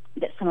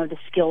some of the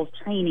skills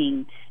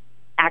training,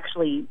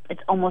 actually,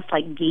 it's almost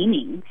like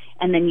gaming,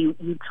 and then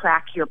you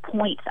track your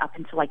points up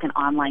into like an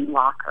online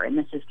locker, and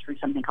this is through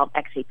something called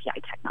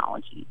XAPI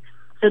technology.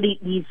 So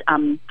these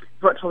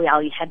virtual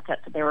reality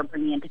headsets that they were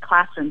bringing into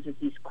classrooms is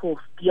these cool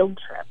field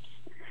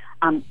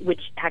trips,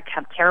 which have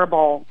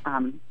terrible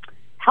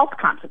health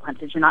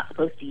consequences. You're not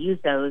supposed to use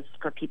those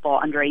for people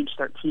under age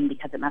 13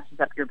 because it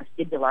messes up your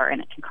vestibular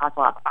and it can cause a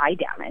lot of eye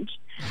damage.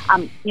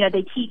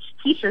 They teach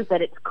teachers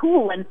that it's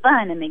cool and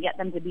fun, and they get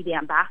them to be the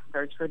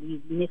ambassadors for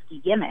these nifty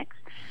gimmicks.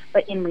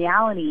 But in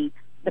reality,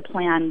 the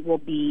plan will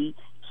be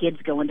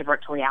kids go into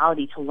virtual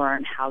reality to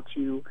learn how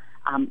to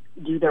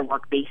do their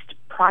work-based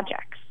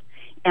projects.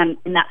 And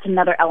that's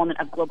another element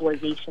of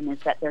globalization, is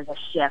that there's a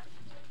shift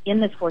in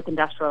this fourth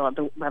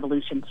industrial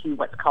revolution to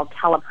what's called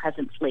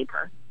telepresence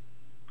labor.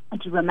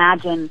 And you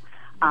imagine,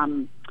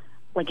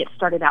 like it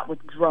started out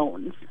with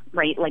drones,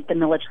 right? Like the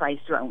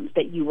militarized drones,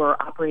 that you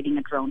were operating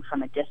a drone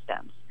from a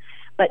distance.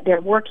 But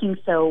they're working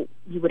so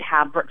you would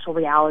have virtual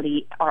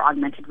reality or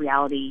augmented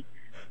reality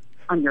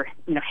on your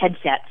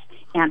headsets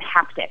and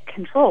haptic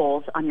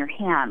controls on your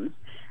hands,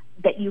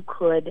 that you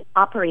could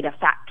operate a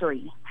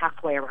factory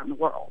halfway around the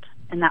world.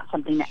 and that's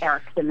something that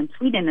Ericsson in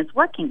Sweden is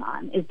working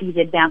on, is these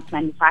advanced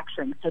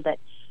manufacturing, so that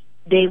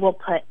they will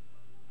put,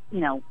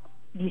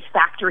 these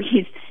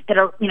factories that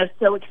are,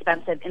 so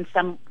expensive in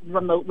some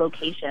remote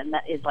location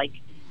that is like,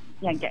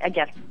 I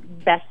guess,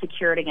 best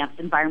secured against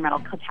environmental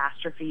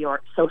catastrophe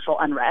or social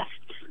unrest.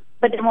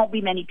 But there won't be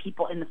many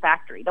people in the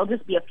factory. There'll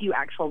just be a few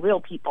actual real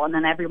people, and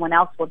then everyone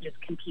else will just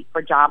compete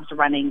for jobs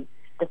running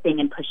the thing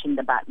and pushing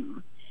the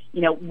button,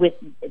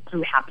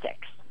 through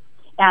haptics.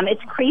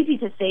 It's crazy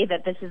to say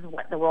that this is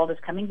what the world is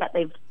coming, but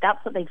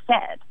that's what they've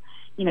said,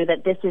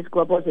 that this is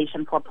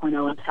globalization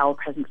 4.0 in cell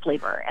present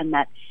flavor, and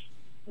that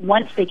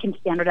once they can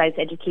standardize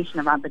education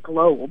around the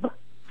globe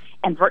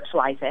and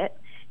virtualize it,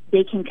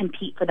 they can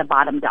compete for the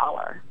bottom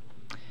dollar,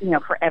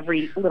 for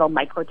every little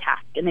micro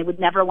task. And they would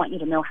never want you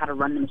to know how to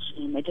run the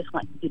machine. They just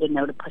want you to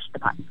know to push the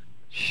button.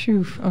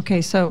 Shoo.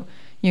 Okay, so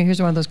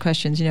here's one of those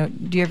questions. Do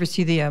you ever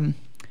see the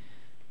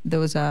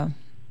those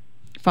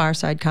Far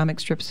Side comic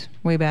strips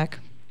way back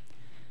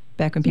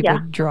when people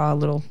draw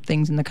little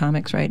things in the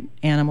comics, right?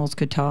 Animals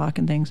could talk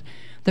and things.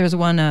 There was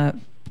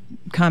one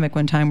comic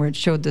one time where it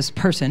showed this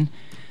person,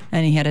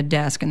 and he had a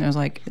desk, and there was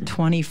like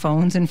 20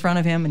 phones in front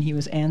of him, and he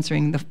was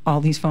answering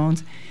all these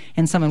phones.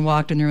 And someone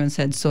walked in the room and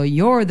said, "So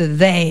you're the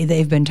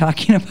they've been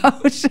talking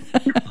about."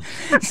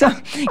 So,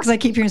 because I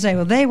keep hearing say,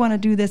 "Well, they want to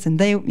do this, and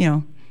they,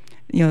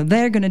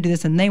 they're going to do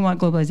this, and they want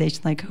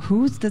globalization." Like,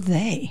 who's the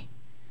they?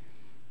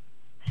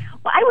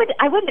 Well,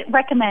 I would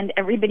recommend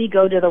everybody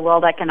go to the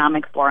World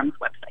Economic Forum's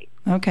website.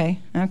 Okay.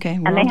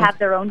 And they have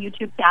their own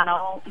YouTube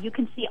channel. You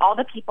can see all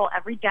the people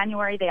every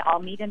January. They all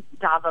meet in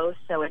Davos,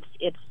 so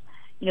it's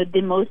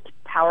the most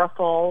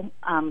powerful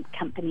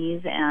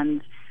companies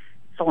and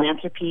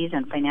philanthropies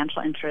and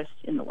financial interests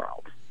in the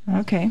world.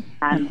 Okay.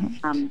 And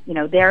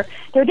they're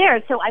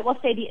there. So I will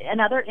say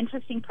another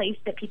interesting place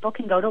that people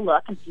can go to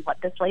look and see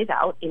what this lays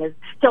out is,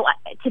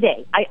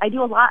 today I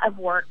do a lot of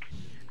work.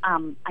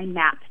 I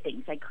map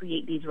things. I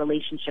create these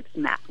relationship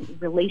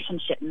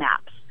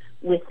maps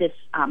with this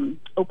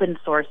open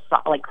source,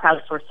 like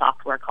crowdsourced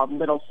software called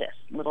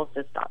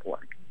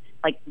littlesys.org.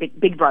 Like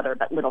Big Brother,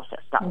 but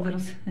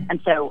littlesys.org. And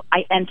so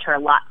I enter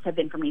lots of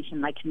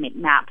information. I can make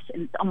maps,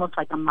 and it's almost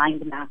like a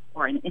mind map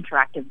or an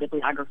interactive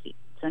bibliography.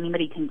 So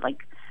anybody can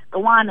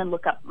go on and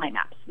look up my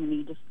maps. And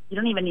you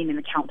don't even need an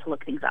account to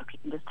look things up. You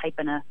can just type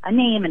in a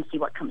name and see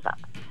what comes up.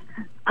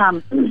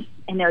 And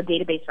there are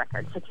database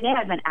records. So today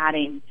I've been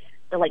adding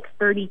the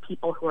 30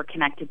 people who are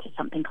connected to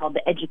something called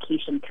the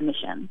Education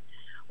Commission,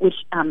 which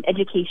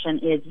education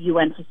is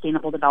UN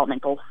Sustainable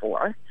Development Goal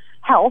 4.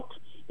 Health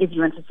is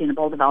UN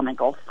Sustainable Development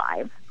Goal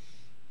 5.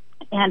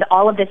 And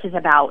all of this is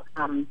about,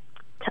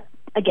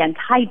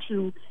 tied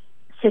to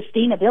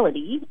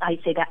sustainability. I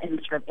say that in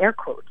sort of air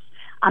quotes,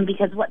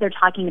 because what they're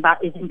talking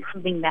about is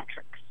improving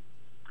metrics,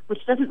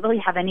 which doesn't really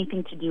have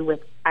anything to do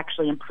with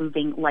actually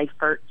improving life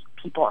for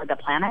people or the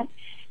planet,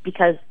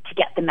 because to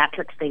get the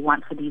metrics they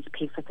want for these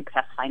pay for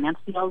success finance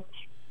deals,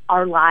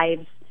 our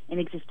lives and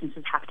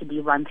existences have to be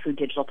run through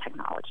digital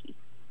technology.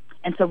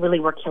 And so really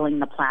we're killing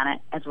the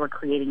planet as we're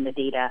creating the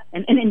data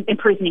and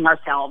imprisoning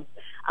ourselves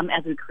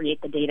as we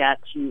create the data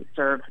to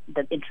serve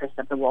the interests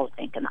of the World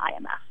Bank and the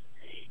IMF.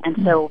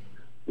 And so,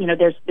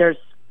 there's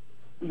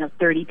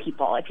 30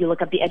 people. If you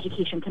look up the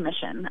Education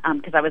Commission,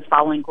 because I was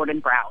following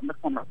Gordon Brown, the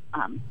former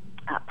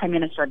Prime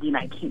Minister of the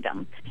United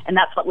Kingdom, and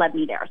that's what led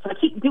me there. So I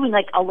keep doing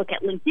I'll look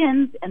at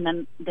LinkedIn's, and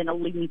then it'll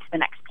lead me to the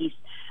next piece.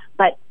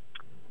 But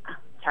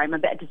sorry, I'm a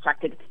bit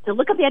distracted. So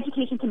look up the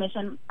Education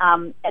Commission,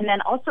 and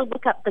then also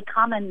look up the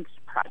Commons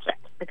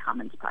Project.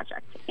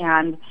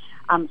 And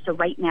so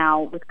right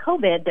now with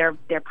COVID,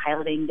 they're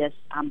piloting this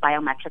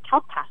biometric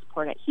health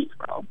passport at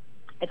Heathrow.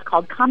 It's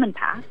called Common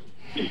Pass,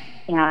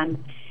 and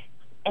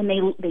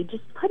they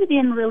just put it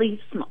in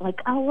really small,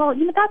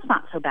 that's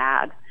not so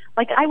bad.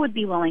 I would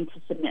be willing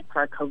to submit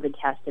for a COVID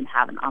test and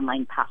have an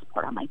online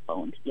passport on my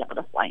phone to be able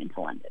to fly into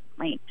London,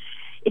 right?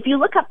 If you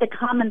look up the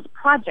Commons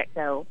Project,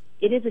 though,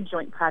 it is a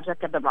joint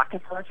project of the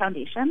Rockefeller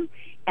Foundation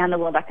and the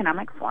World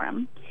Economic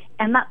Forum.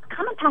 And that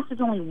Common Pass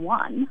is only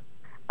one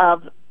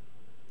of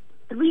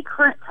 3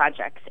 current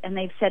projects, and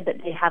they've said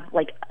that they have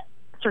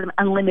sort of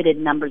unlimited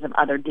numbers of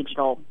other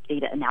digital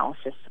data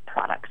analysis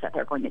products that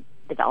they're going to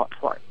develop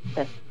for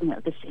the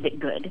civic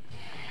good.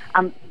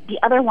 The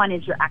other one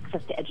is your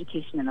access to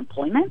education and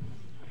employment.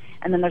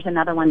 And then there's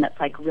another one that's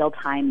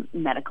real-time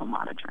medical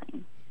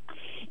monitoring.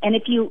 And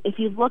if you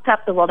look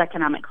up the World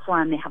Economic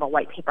Forum, they have a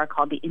white paper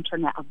called the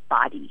Internet of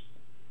Bodies.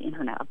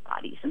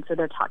 And so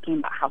they're talking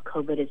about how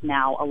COVID is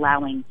now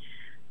allowing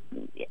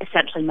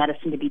essentially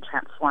medicine to be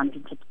transformed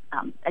into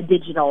a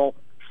digital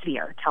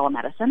sphere,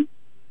 telemedicine,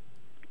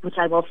 which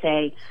I will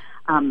say,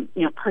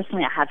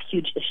 personally, I have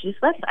huge issues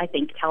with. I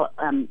think,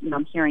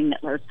 I'm hearing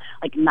that there's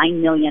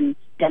 9 million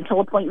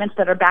dental appointments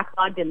that are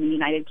backlogged in the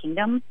United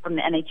Kingdom from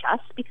the NHS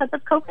because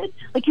of COVID.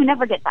 You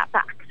never get that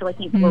back. So I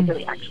think we're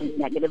really actually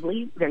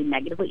very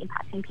negatively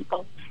impacting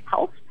people's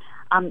health.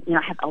 I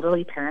have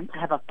elderly parents. I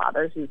have a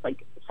father who's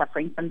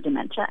suffering from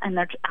dementia, and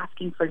they're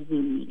asking for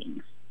Zoom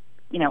meetings.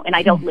 And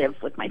I don't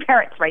live with my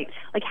parents, right?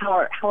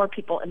 How are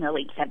people in their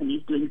late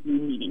 70s doing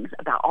Zoom meetings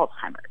about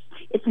Alzheimer's?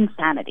 it's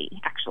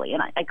insanity, actually.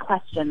 And I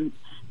question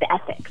the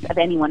ethics of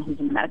anyone who's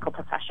in the medical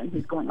profession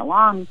who's going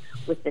along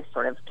with this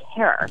sort of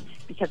care,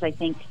 because I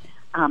think,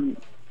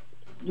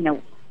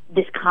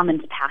 this common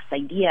pass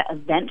idea,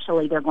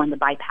 eventually they're going to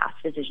bypass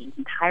physicians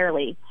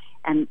entirely,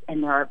 and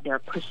there are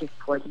pushes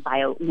towards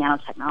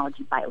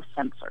nanotechnology,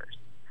 biosensors,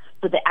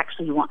 so that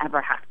actually you won't ever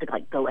have to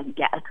go and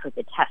get a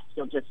COVID test.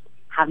 You'll just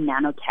have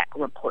nanotech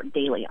report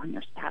daily on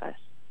your status.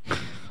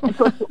 And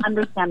so if you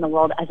understand the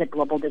world as a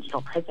global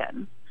digital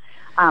prison,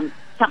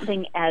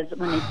 something as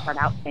when they start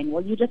out saying,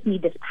 well, you just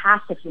need this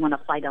pass if you want to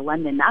fly to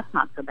London, that's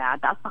not so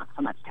bad, that's not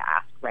so much to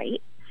ask,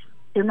 right?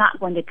 They're not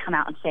going to come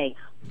out and say,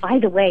 by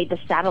the way, the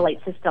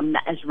satellite system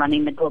that is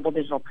running the global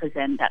digital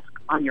prison that's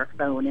on your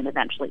phone and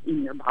eventually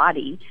in your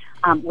body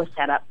was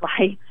set up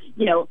by,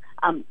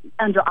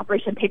 under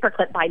Operation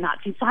Paperclip by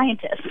Nazi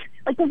scientists.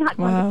 They're not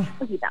going to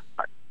tell you that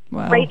part.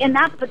 Wow. Right?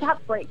 But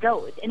that's where it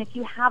goes. And if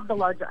you have the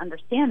larger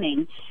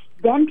understanding,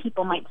 then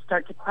people might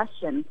start to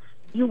question,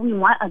 do we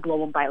want a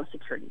global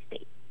biosecurity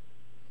state?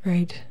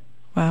 Right.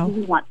 Wow. Do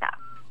we want that?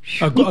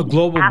 A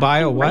global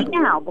bio what? Right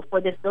now,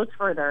 before this goes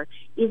further,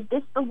 is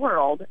this the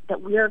world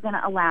that we are going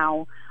to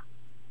allow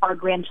our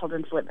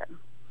grandchildren to live in?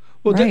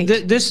 Well, right.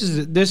 This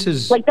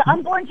is like the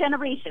unborn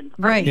generations.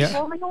 Right. Are we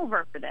rolling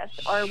over for this,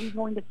 or are we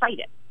going to fight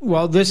it?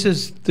 Well, this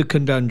is the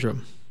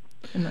conundrum.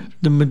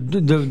 The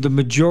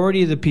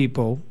majority of the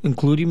people,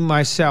 including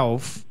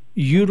myself,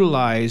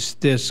 utilize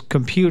this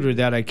computer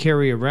that I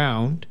carry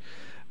around,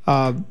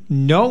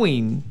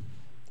 knowing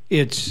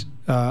its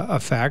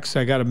effects.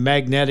 I got a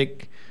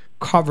magnetic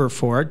cover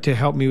for it to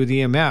help me with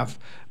EMF,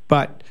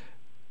 but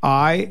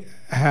I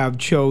have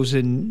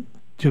chosen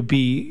to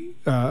be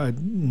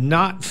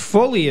not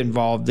fully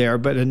involved there,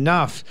 but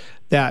enough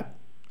that,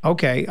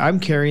 okay,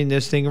 I'm carrying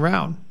this thing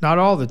around. Not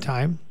all the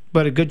time,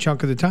 but a good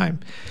chunk of the time.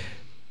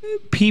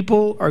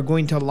 People are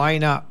going to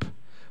line up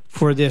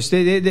for this.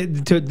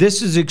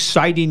 This is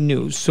exciting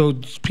news, so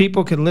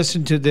people can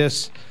listen to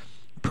this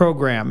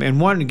program and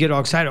want to get all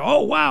excited.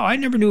 Oh, wow, I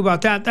never knew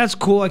about that. That's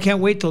cool. I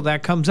can't wait till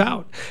that comes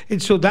out.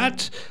 And so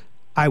that's,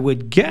 I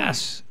would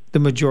guess, the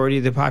majority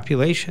of the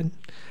population.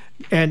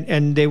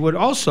 And they would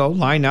also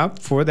line up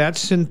for that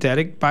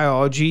synthetic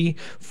biology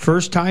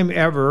first time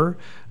ever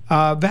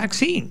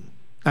vaccine.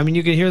 I mean,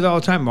 you can hear that all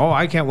the time. Oh,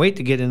 I can't wait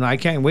to get in. I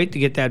can't wait to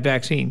get that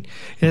vaccine.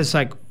 And it's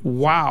like,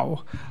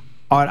 wow.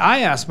 And I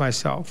ask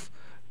myself,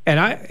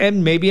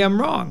 and maybe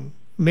I'm wrong.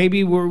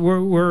 Maybe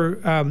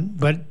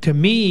but to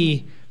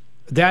me,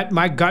 that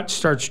my gut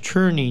starts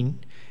churning,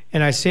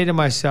 and I say to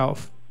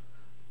myself,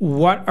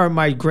 what are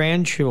my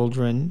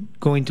grandchildren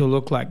going to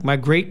look like? My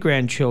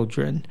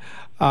great-grandchildren.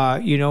 I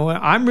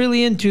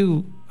really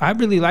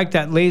like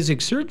that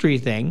LASIK surgery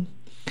thing.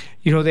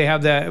 They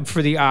have that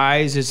for the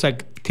eyes. It's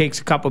takes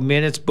a couple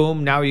minutes,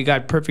 boom, now you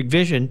got perfect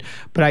vision.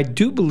 But I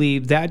do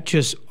believe that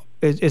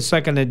it's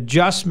like an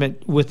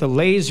adjustment with a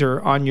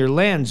laser on your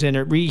lens, and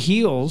it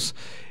reheals,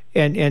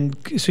 and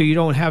so you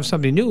don't have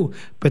something new.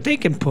 But they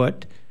can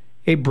put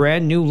a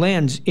brand new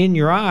lens in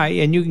your eye,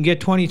 and you can get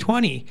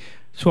 20/20.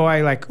 So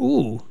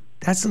ooh,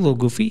 that's a little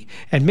goofy.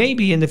 And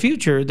maybe in the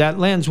future, that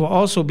lens will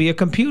also be a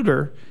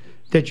computer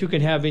that you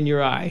can have in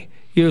your eye.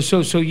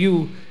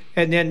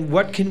 And then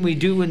what can we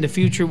do in the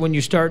future when you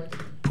start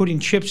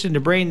putting chips in the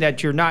brain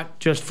that you're not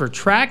just for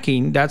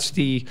tracking? That's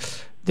the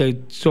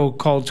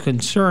so-called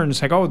concern.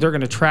 It's like, oh, they're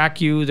going to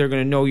track you. They're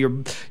going to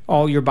know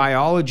all your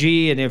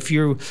biology. And if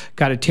you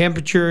got a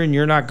temperature and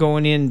you're not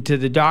going into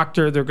the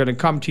doctor, they're going to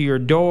come to your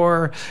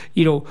door.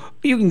 You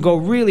can go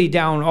really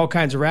down all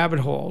kinds of rabbit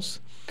holes.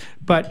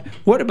 But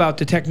what about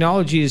the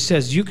technology that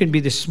says you can be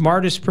the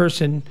smartest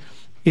person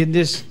in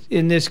this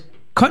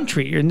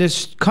country, in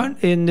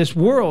this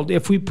world?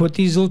 If we put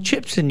these little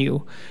chips in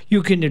you,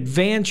 you can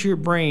advance your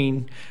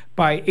brain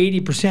by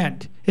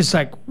 80%. It's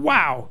like,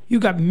 wow, you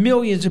got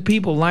millions of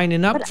people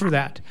lining up for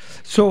that.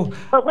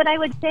 But what I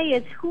would say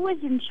is, who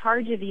is in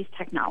charge of these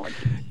technologies?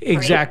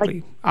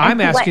 Exactly. Right?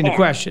 I'm asking the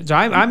questions.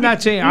 I'm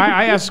not saying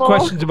I ask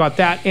questions about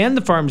that and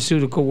the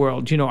pharmaceutical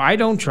world. I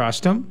don't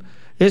trust them.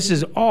 This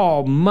is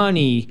all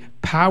money,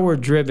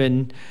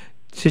 power-driven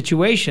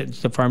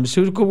situations. The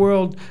pharmaceutical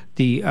world,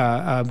 the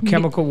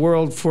chemical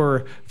world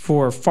for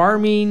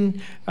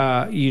farming,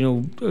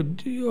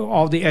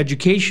 all the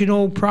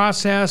educational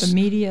process,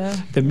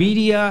 the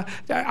media.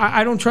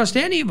 I don't trust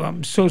any of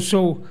them.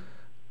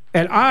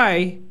 And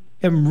I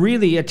am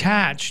really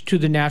attached to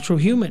the natural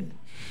human.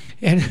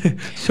 And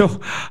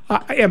so,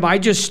 am I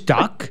just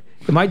stuck?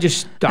 Am I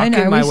just stuck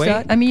in my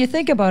way? I mean, you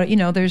think about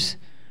it.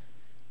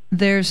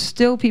 There's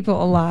still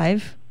people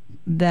alive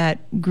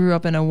that grew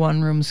up in a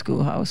one-room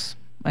schoolhouse.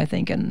 I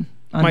think,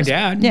 my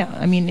dad. Yeah,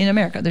 I mean, in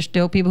America, there's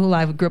still people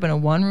who grew up in a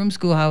one-room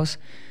schoolhouse.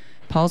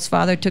 Paul's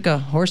father took a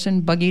horse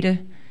and buggy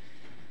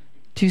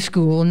to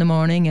school in the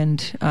morning, and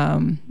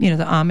the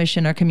Amish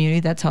in our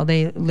community, that's how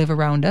they live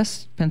around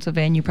us.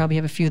 Pennsylvania, you probably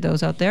have a few of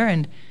those out there,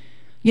 and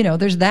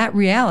there's that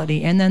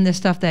reality. And then this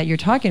stuff that you're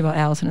talking about,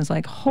 Allison, is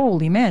like,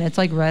 holy man, it's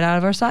like right out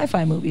of our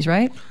sci-fi movies,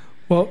 right?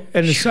 Well,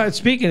 and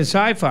speaking of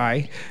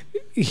sci-fi,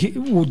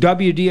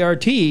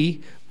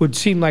 WDRT would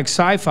seem like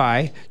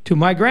sci-fi to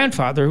my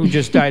grandfather, who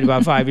just died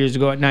about 5 years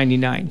ago at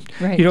 99.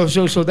 Right. You know,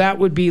 so that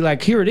would be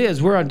like, here it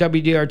is. We're on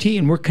WDRT,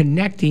 and we're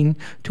connecting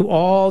to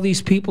all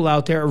these people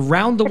out there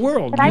around the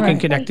world. You can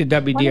connect to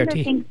WDRT. One of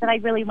the things that I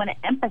really want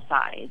to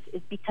emphasize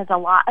is because a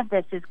lot of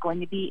this is going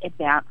to be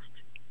advanced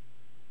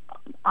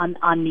on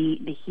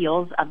the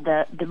heels of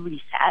the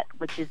reset,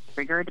 which is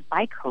triggered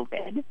by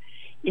COVID,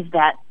 is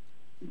that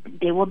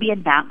they will be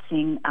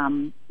advancing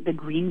the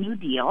Green New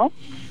Deal,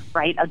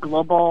 right? A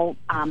global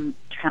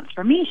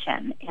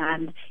transformation,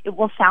 and it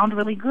will sound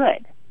really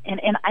good.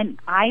 And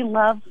I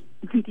love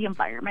the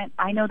environment.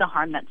 I know the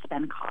harm that's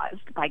been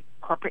caused by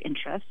corporate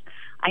interests.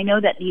 I know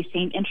that these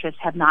same interests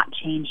have not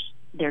changed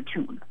their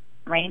tune,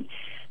 right?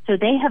 So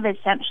they have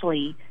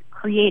essentially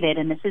created,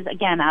 and this is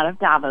again out of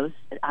Davos,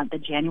 the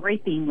January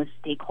theme was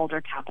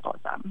stakeholder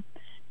capitalism.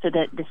 So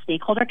that the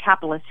stakeholder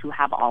capitalists who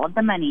have all of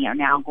the money are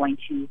now going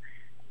to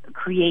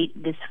create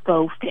this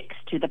faux fix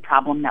to the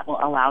problem that will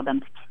allow them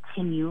to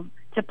continue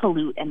to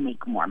pollute and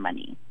make more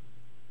money.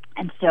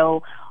 And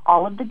so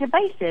all of the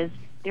devices,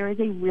 there is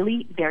a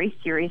really very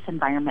serious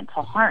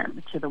environmental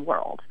harm to the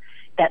world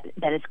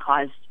that is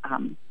caused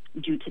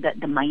due to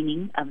the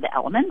mining of the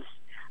elements.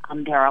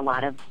 There are a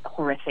lot of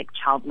horrific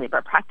child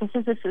labor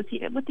practices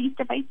associated with these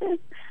devices.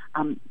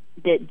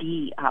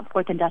 The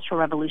fourth industrial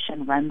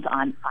revolution runs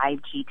on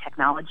 5G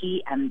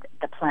technology, and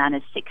the plan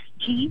is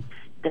 6G.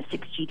 The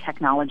 6G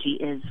technology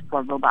is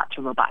for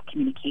robot-to-robot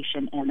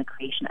communication and the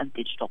creation of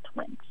digital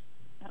twins.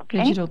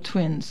 Okay? Digital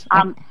twins.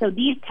 So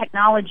these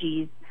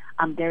technologies,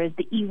 there is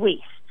the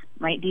e-waste,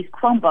 right? These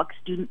Chromebooks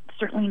do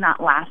certainly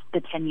not last the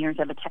 10 years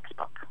of a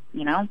textbook,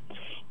 you know?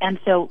 And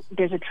so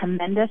there's a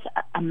tremendous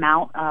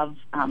amount of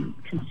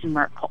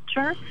consumer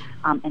culture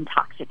and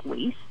toxic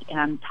waste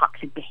and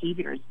toxic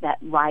behaviors that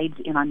rides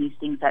in on these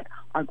things that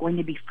are going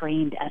to be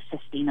framed as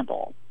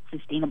sustainable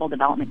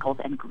development goals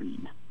and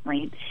green,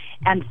 right?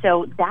 And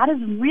so that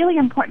is really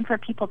important for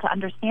people to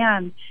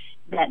understand,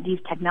 that these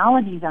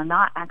technologies are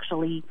not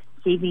actually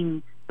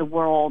saving the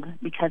world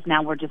because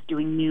now we're just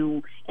doing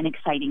new and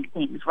exciting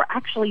things. We're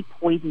actually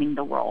poisoning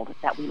the world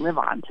that we live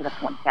on, to the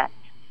point that,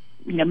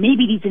 you know,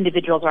 maybe these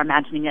individuals are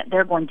imagining that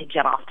they're going to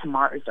jet off to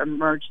Mars or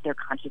merge their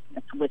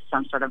consciousness with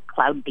some sort of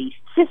cloud-based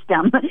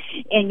system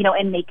and, you know,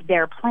 and make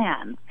their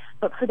plans.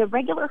 But for the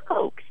regular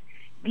folks,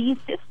 these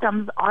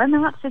systems are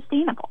not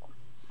sustainable.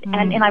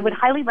 And I would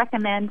highly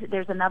recommend,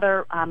 there's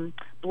another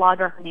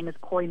blogger, her name is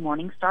Corey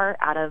Morningstar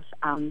out of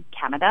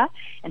Canada,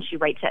 and she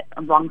writes at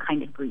Wrong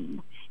Kind of Green.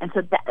 And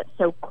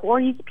so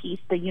Corey's piece,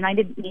 the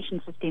United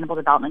Nations Sustainable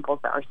Development Goals,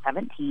 there are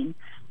 17,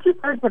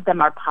 2/3 of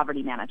them are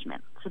poverty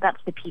management. So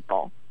that's the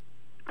people.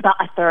 About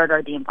 1/3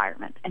 are the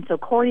environment. And so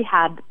Corey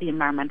had the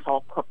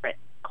environmental corporate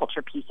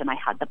culture piece, and I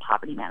had the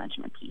poverty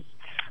management piece.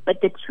 But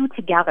the two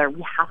together,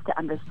 we have to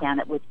understand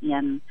that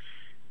within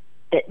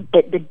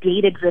the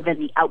data-driven,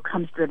 the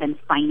outcomes-driven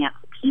finance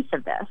piece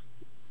of this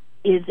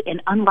is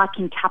in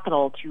unlocking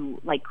capital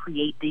to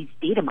create these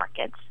data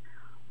markets,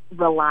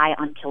 rely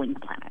on killing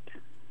the planet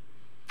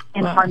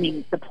and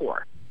harming the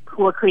poor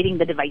who are creating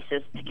the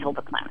devices to kill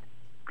the planet.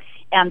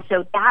 And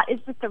so that is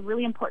just a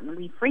really important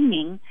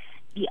reframing.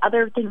 The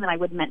other thing that I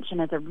would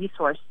mention as a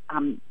resource,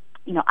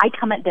 I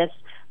come at this,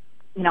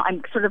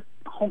 I'm sort of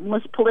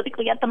homeless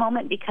politically at the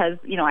moment because,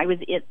 I was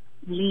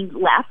leaned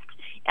left.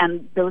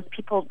 And those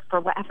people, for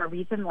whatever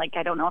reason,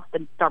 I don't know if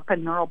the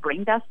DARPA neural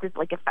brain dust is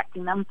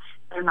affecting them.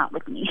 They're not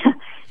with me.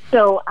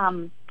 So,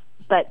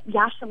 but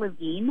Yasha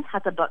Levine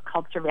has a book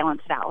called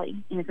Surveillance Valley,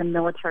 and it's a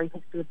military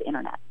history of the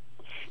internet.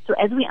 So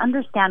as we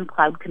understand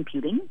cloud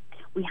computing,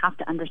 we have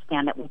to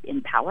understand that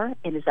within power,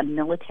 it is a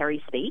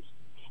military space,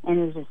 and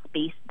it is a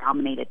space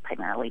dominated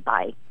primarily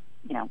by,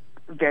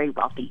 very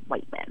wealthy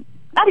white men.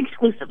 Not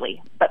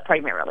exclusively, but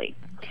primarily,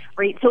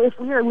 right? So if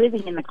we are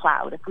living in the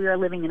cloud, if we are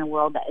living in a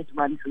world that is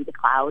run through the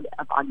cloud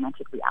of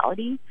augmented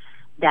reality,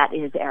 that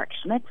is Eric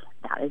Schmidt,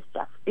 that is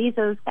Jeff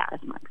Bezos, that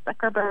is Mark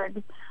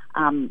Zuckerberg,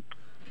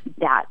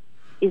 that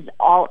is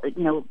all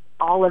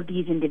of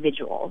these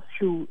individuals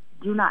who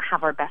do not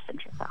have our best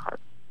interests at heart.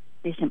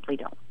 They simply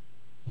don't.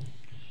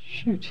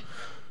 Shoot.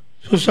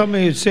 So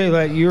somebody would say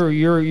that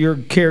you're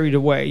carried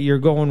away, you're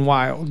going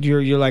wild,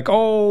 you're like,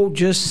 oh,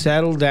 just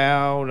settle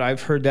down.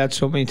 I've heard that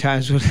so many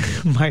times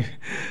with my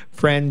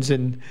friends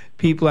and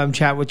people I'm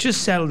chatting with.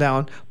 Just settle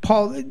down,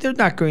 Paul. They're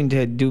not going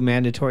to do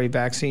mandatory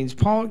vaccines.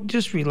 Paul,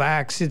 just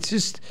relax. It's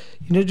just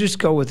just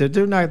go with it.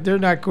 They're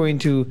not going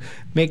to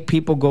make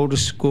people go to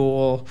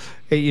school,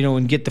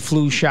 and get the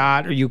flu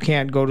shot, or you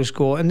can't go to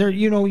school. And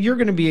you're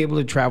going to be able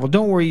to travel.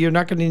 Don't worry, you're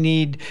not going to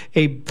need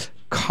a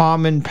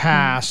common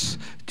pass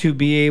to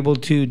be able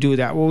to do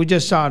that. Well, we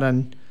just saw it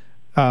on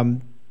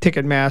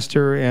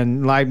Ticketmaster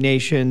and Live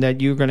Nation that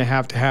you're going to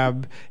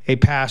have a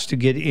pass to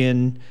get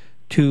in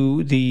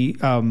to the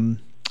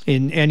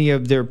in any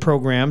of their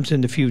programs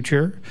in the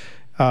future.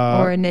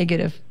 Or a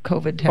negative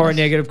COVID test. Or a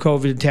negative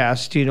COVID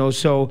test,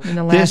 So in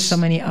the last so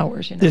many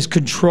hours, This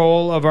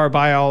control of our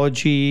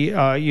biology,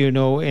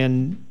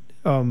 and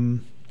or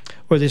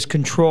this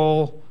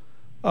control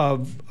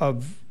of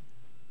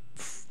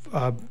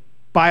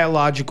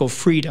biological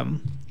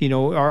freedom. You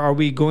know, are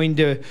we going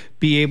to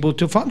be able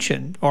to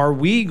function? Are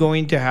we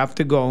going to have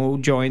to go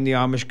join the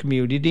Amish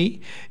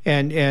community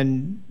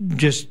and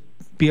just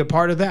be a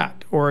part of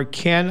that? Or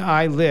can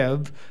I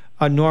live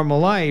a normal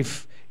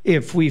life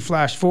if we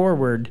flash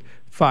forward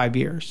 5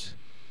 years?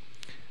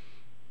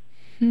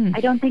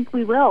 I don't think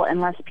we will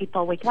unless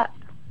people wake up,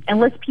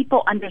 unless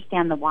people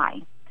understand the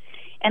why.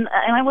 And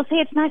I will say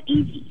it's not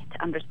easy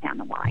to understand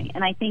the why.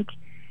 And I think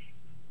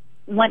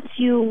once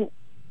you,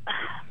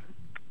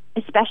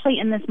 especially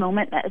in this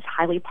moment that is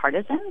highly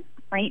partisan,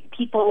 right?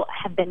 People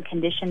have been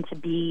conditioned to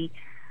be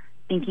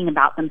thinking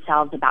about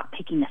themselves, about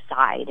picking a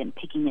side and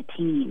picking a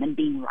team and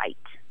being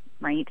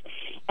right?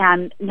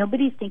 And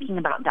nobody's thinking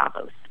about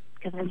Davos,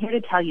 because I'm here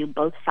to tell you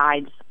both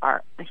sides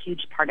are a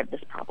huge part of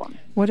this problem.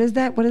 What is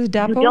that? What is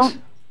Davos?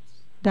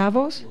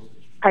 Davos?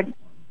 Pardon?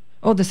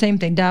 Oh, the same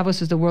thing.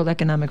 Davos is the World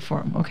Economic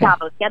Forum. Okay.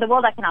 Davos, yeah, the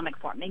World Economic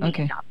Forum. They meet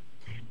Okay. in Davos.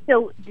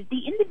 So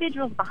the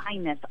individuals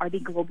behind this are the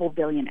global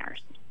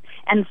billionaires.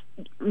 And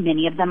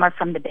many of them are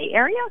from the Bay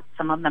Area.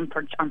 Some of them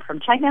are from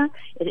China.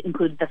 It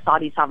includes the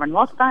Saudi Sovereign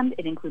Wealth Fund.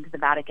 It includes the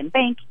Vatican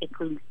Bank. It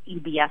includes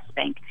UBS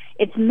Bank.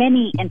 It's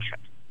many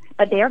interests,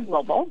 but they are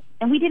global,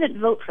 and we didn't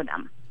vote for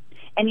them.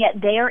 And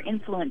yet they are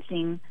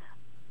influencing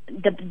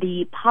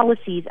the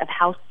policies of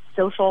how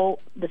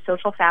the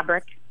social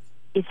fabric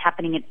is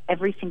happening in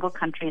every single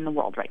country in the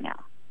world right now.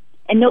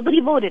 And nobody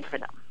voted for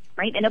them,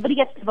 right? And nobody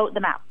gets to vote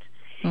them out.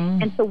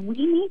 And so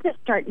we need to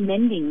start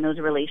mending those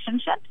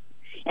relationships.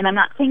 And I'm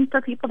not saying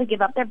for people to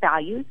give up their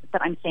values,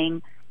 but I'm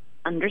saying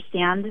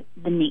understand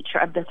the nature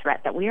of the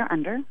threat that we are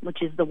under,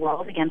 which is the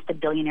world against the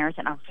billionaires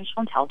and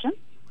artificial intelligence,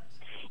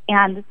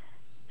 and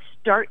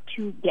start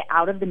to get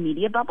out of the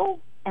media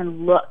bubble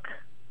and look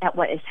at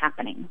what is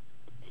happening.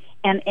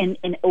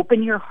 And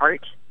open your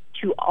heart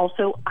to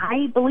also,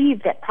 I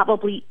believe that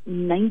probably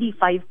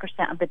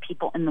 95% of the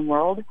people in the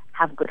world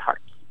have good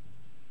hearts.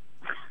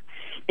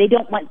 They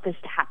don't want this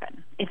to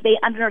happen. If they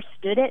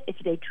understood it, if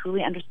they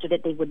truly understood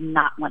it, they would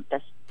not want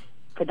this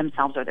for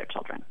themselves or their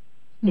children.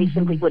 They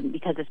simply wouldn't,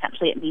 because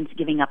essentially it means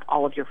giving up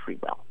all of your free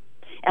will.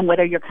 And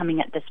whether you're coming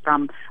at this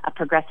from a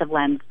progressive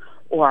lens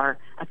or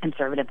a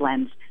conservative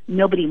lens,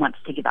 nobody wants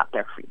to give up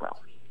their free will.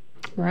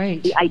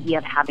 Right. The idea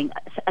of having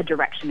a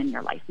direction in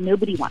your life.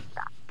 Nobody wants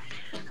that.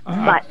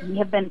 But we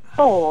have been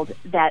told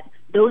that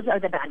those are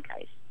the bad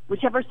guys.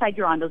 Whichever side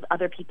you're on, those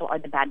other people are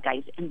the bad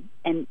guys and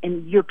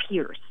your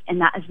peers, and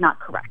that is not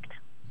correct.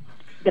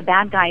 The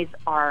bad guys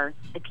are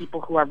the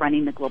people who are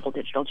running the global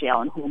digital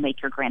jail and who will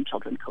make your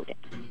grandchildren code it.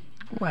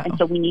 Wow. And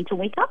so we need to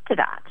wake up to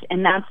that,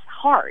 and that's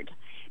hard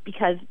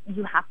because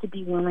you have to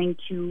be willing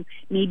to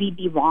maybe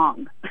be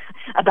wrong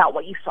about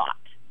what you thought.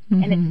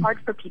 And it's hard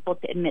for people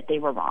to admit they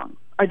were wrong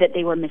or that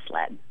they were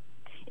misled.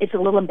 It's a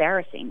little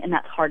embarrassing, and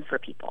that's hard for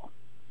people.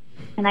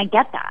 And I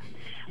get that.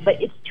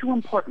 But it's too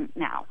important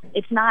now.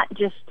 It's not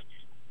just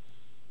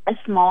a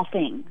small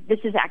thing.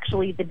 This is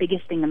actually the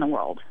biggest thing in the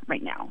world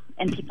right now,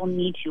 and people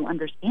need to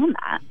understand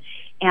that.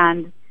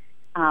 And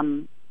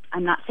I'm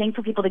not saying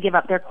for people to give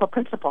up their core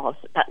principles,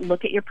 but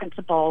look at your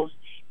principles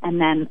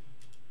and then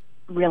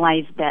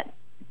realize that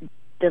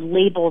the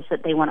labels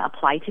that they want to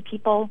apply to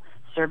people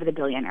serve the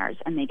billionaires,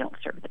 and they don't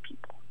serve the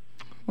people.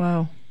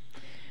 Wow.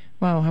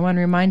 Wow. I want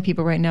to remind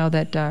people right now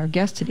that our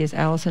guest today is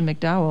Allison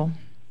McDowell,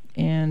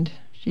 and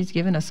she's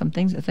given us some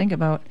things to think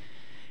about.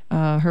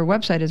 Her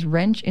website is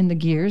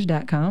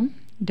wrenchinthegears.com,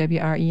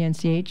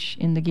 WRENCH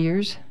in the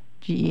gears,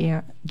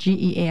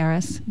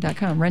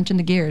 GEARS.com, wrench in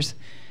the gears.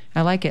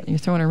 I like it. You're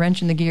throwing a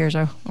wrench in the gears.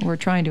 We're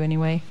trying to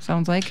anyway,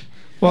 sounds like.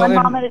 Well, One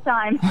mom at a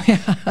time.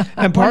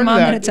 And part One mom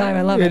of that, at a time.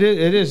 I love it.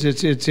 It is.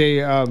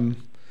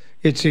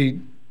 It's a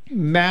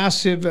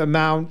massive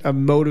amount of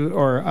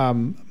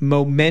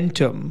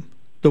momentum.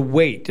 The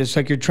weight. It's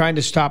like you're trying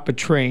to stop a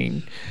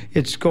train.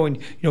 It's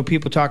going,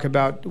 people talk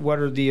about what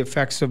are the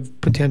effects of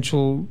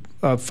potential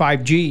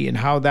 5G and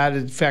how that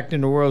is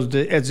affecting the world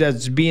as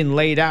it's being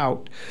laid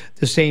out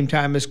the same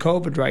time as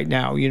COVID right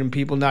now.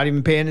 People not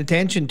even paying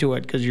attention to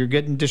it because you're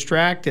getting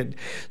distracted.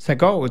 It's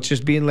like, it's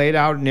just being laid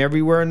out and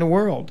everywhere in the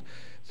world.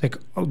 It's like,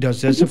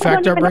 does this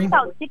affect our brain?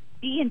 About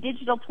 6G and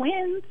digital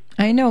twins.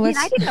 I know. I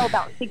didn't know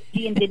about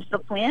 6G and digital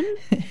twins.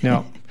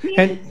 No.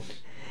 And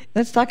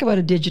let's talk about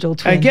a digital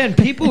twin. Again,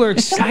 people are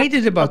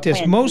excited about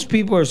this. Most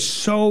people are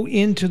so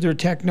into their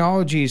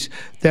technologies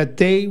that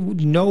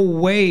no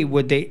way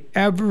would they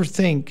ever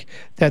think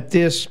that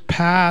this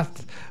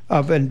path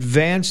of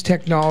advanced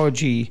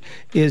technology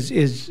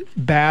is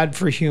bad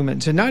for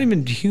humans. And not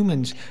even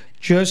humans,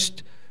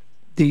 just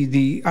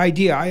the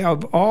idea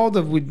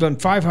we've done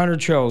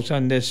 500 shows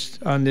on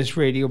this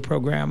radio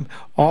program,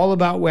 all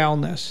about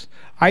wellness.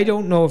 I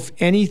don't know if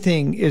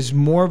anything is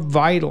more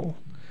vital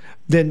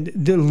than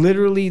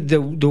literally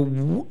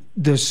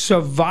the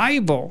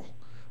survival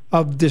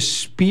of the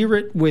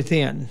spirit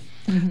within,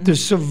 the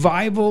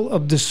survival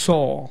of the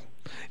soul.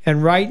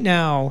 And right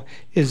now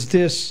is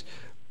this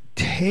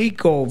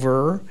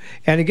takeover.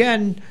 And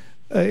again,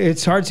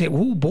 it's hard to say,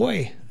 oh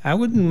boy, I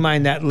wouldn't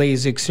mind that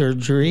LASIK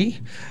surgery.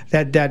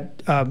 That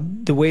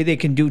the way they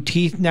can do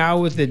teeth now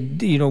with the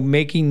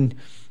making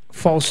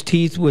false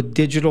teeth with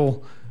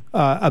digital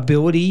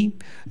ability.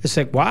 It's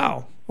like,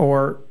 wow.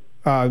 Or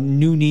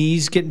new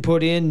knees getting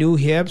put in, new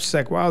hips.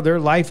 Like, wow, their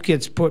life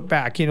gets put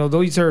back. You know,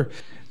 these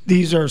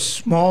are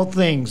small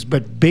things,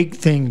 but big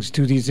things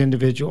to these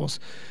individuals.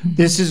 Mm-hmm.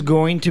 This is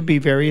going to be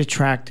very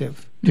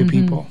attractive to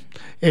people.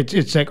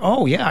 It's like,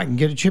 oh yeah, I can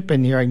get a chip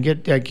in here. I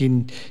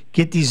can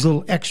get these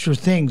little extra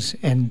things.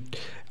 And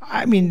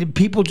I mean,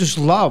 people just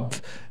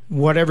love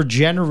whatever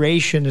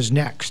generation is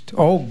next.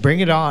 Oh, bring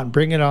it on,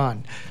 bring it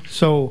on.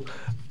 So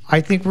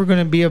I think we're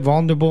going to be a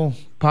vulnerable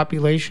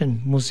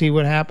population. We'll see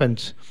what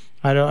happens.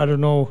 I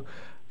don't know.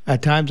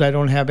 At times I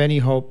don't have any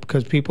hope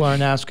because people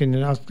aren't asking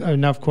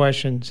enough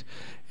questions.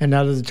 And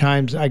other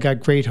times I got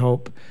great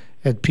hope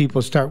that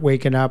people start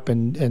waking up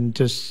and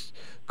just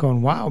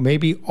going, wow,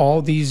 maybe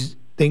all these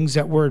things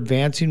that we're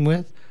advancing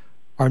with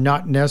are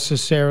not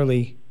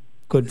necessarily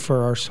good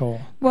for our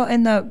soul. Well,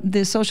 and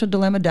the Social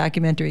Dilemma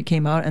documentary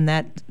came out, and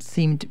that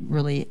seemed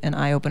really an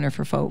eye-opener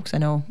for folks. I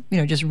know,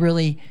 just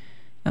really,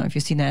 I don't know if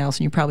you've seen that,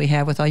 Allison, you probably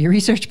have with all your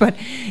research, but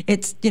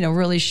it's,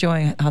 really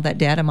showing how that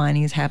data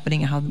mining is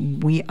happening, how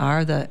we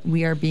are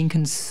being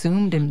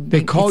consumed. And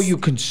they call you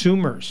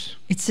consumers.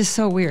 It's just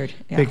so weird.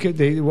 Yeah. You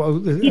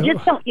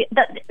just don't,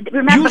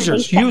 remember,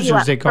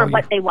 users they call for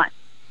what they want.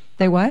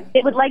 They what?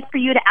 It would like for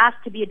you to ask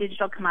to be a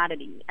digital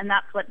commodity, and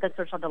that's what the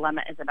Social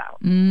Dilemma is about.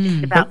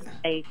 It's about,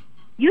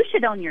 you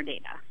should own your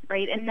data,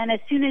 right? And then as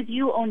soon as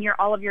you own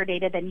all of your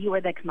data, then you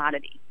are the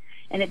commodity.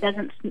 And it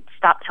doesn't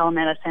stop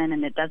telemedicine,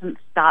 and it doesn't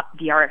stop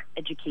VR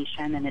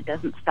education, and it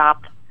doesn't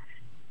stop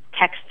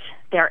text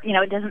there.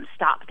 It doesn't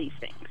stop these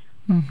things.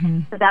 Mm-hmm.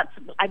 So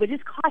I would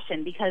just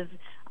caution because,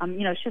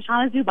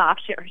 Shoshana Zuboff,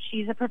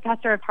 she's a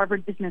professor of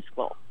Harvard Business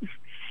School.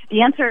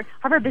 The answer,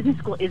 Harvard Business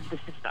School is the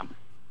system.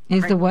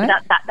 Is the what?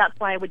 That's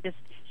why I would just,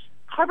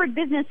 Harvard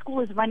Business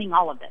School is running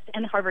all of this,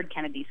 and Harvard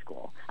Kennedy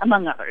School,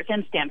 among others,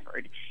 and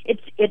Stanford.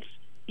 It's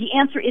the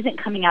answer isn't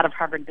coming out of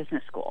Harvard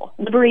Business School.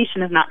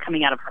 Liberation is not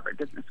coming out of Harvard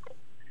Business School.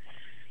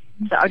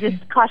 So I'll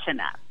just caution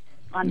that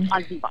on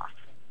Zuboff.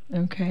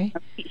 Okay.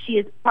 She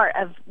is part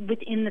of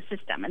within the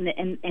system,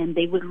 and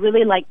they would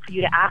really like for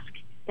you to ask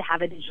to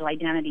have a digital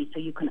identity so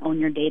you can own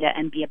your data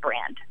and be a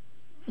brand.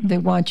 They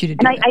want you to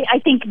do and I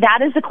think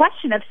that is a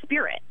question of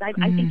spirit. I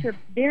think you're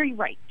very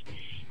right.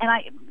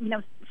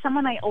 And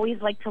someone I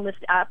always like to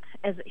lift up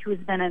who has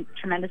been a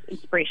tremendous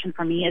inspiration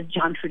for me is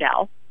John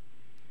Trudell,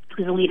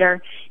 who's a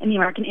leader in the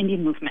American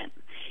Indian movement.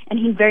 And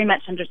he very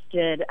much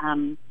understood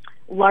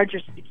larger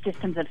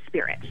systems of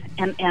spirit.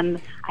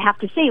 And I have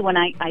to say,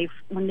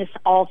 when this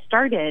all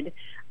started,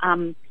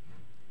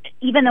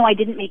 even though I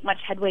didn't make much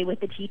headway with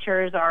the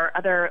teachers or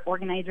other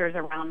organizers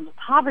around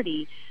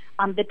poverty,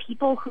 the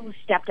people who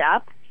stepped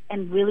up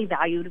and really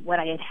valued what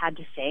I had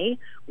to say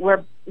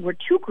were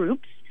two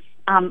groups,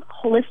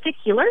 holistic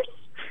healers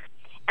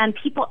and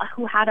people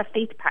who had a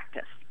faith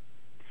practice.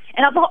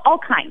 And of all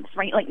kinds,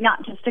 right? Like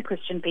not just a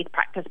Christian faith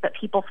practice, but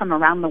people from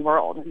around the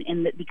world.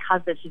 And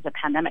because this is a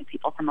pandemic,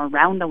 people from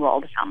around the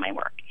world found my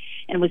work.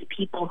 And it was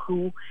people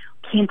who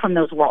came from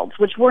those worlds,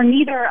 which were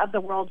neither of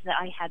the worlds that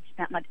I had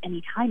spent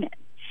any time in.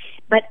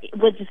 But it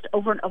was just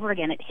over and over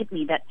again, it hit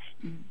me that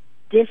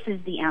this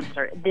is the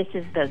answer. This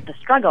is the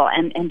struggle.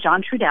 And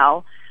John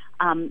Trudell,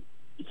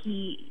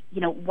 he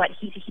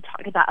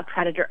talked about a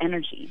predator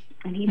energy.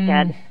 And he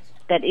said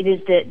that it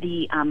is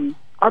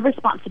our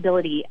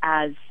responsibility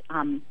as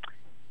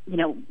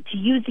to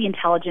use the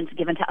intelligence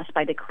given to us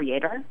by the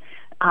Creator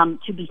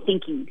to be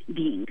thinking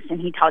beings. And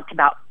he talked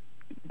about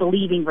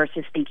believing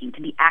versus thinking,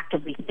 to be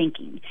actively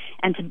thinking,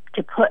 and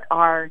to put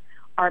our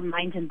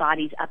minds and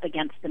bodies up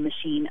against the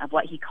machine of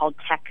what he called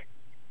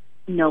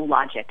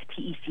technologic,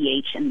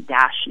 TECH and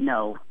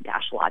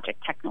 -logic,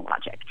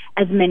 technologic,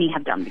 as many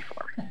have done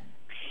before.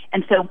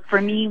 And so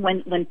for me,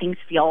 when things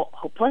feel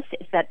hopeless,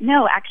 it's that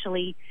no,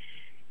 actually,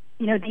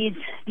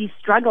 these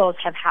struggles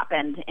have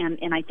happened,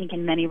 and I think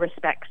in many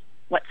respects,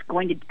 what's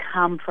going to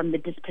come from the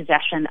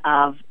dispossession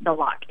of the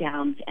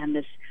lockdowns and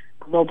this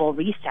global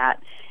reset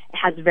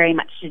has very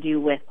much to do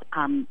with,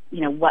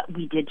 what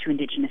we did to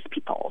Indigenous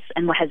peoples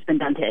and what has been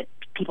done to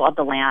people of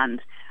the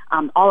land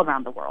all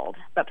around the world,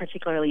 but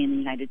particularly in the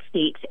United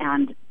States,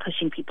 and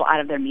pushing people out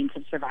of their means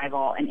of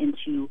survival and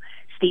into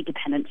state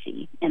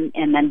dependency and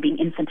then being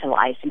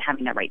infantilized and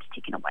having their rights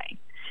taken away.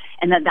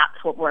 And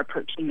that's what we're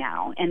approaching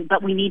now.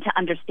 But we need to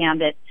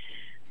understand that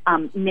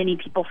many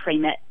people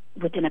frame it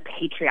within a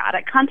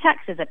patriotic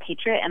context as a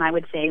patriot, and I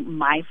would say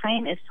my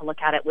frame is to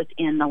look at it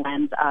within the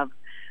lens of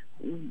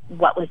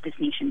what was this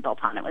nation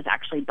built on. It was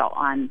actually built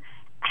on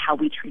how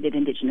we treated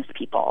Indigenous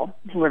people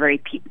who were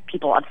very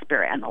people of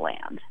spirit and the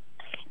land.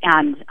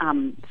 And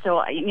so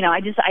I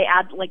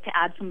like to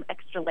add some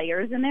extra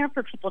layers in there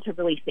for people to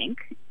really think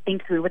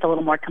through with a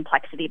little more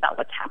complexity about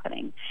what's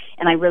happening.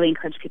 And I really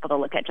encourage people to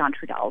look at John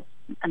Trudell's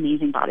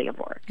amazing body of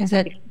work. Is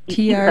that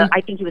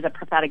I think he was a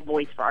prophetic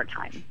voice for our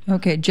time.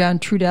 Okay, John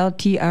Trudell,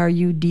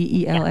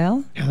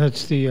 Trudell. Yeah,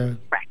 that's the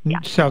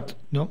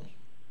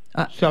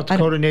South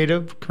Dakota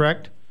native,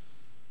 correct?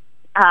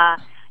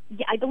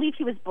 Yeah, I believe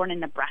he was born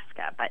in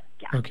Nebraska, but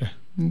yeah.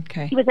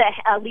 Okay. He was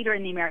a leader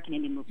in the American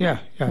Indian movement.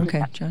 Yeah.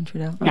 Okay, John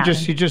Trudell.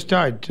 He just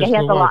died. He has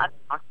a lot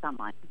of talks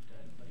online.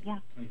 Yeah.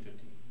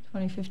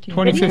 2015.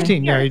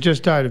 2015. Yeah, he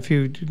just died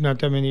not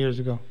that many years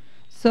ago.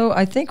 So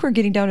I think we're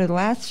getting down to the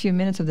last few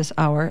minutes of this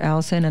hour,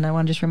 Allison, and I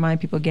want to just remind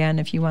people again,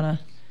 if you want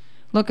to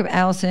look up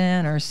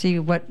Allison or see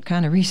what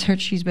kind of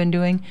research she's been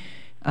doing.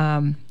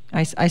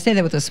 I say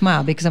that with a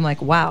smile because I'm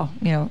like, wow,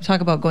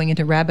 talk about going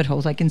into rabbit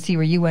holes. I can see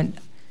where you went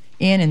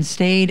in and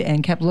stayed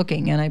and kept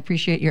looking, and I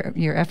appreciate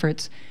your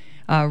efforts.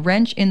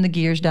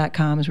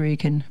 wrenchinthegears.com is where you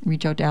can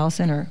reach out to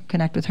Allison or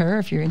connect with her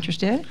if you're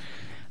interested.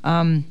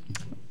 The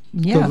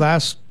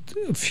last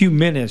few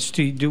minutes,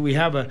 do we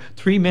have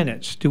 3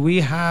 minutes? Do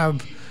we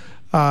have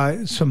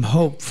some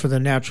hope for the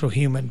natural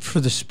human, for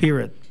the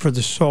spirit, for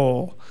the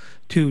soul?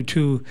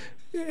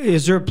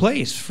 Is there a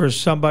place for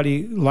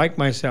somebody like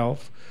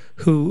myself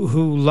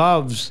who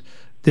loves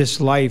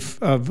this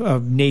life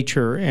of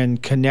nature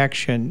and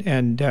connection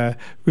and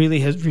really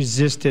has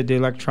resisted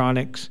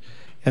electronics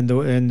and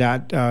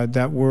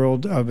that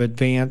world of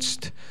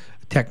advanced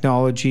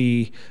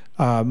technology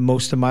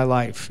most of my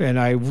life? And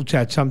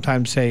I'd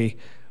sometimes say,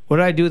 what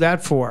did I do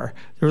that for?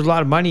 There was a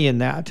lot of money in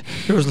that.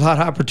 There was a lot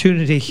of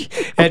opportunity.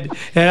 And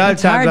other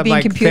times I'm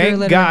like,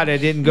 thank God I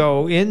didn't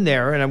go in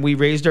there. And we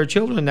raised our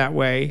children that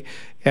way.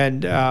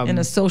 And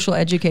a social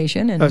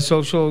education. A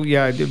social,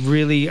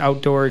 really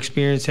outdoor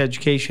experience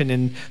education.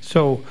 And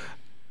so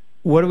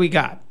what do we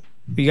got?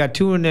 We got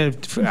 2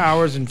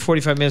 hours and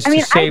 45 minutes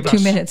to save us. 2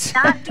 minutes.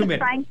 Not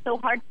trying so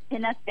hard to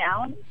pin us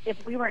down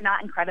if we were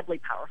not incredibly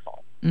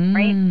powerful,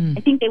 right? I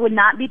think they would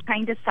not be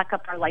trying to suck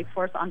up our life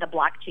force onto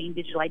blockchain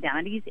digital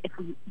identities if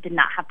we did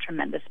not have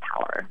tremendous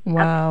power.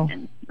 Wow.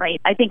 Right?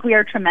 I think we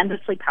are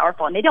tremendously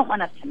powerful, and they don't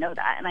want us to know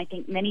that. And I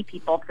think many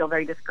people feel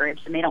very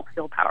discouraged and they don't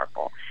feel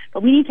powerful.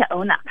 But we need to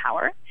own that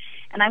power.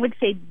 And I would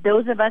say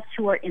those of us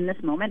who are in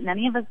this moment, none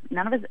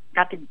of us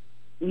got to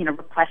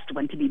request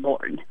when to be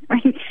born,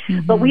 right?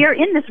 Mm-hmm. But we are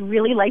in this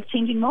really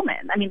life-changing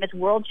moment. I mean, this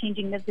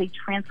world-changing, this is a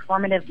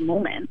transformative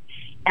moment.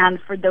 And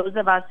for those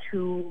of us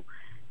who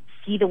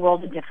see the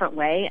world a different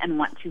way and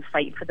want to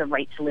fight for the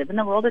right to live in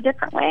the world a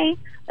different way,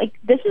 like,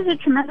 this is a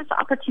tremendous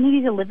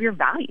opportunity to live your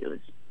values,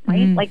 right?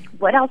 Mm-hmm. Like,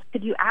 what else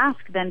could you ask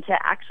than to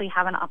actually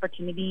have an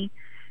opportunity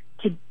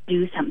to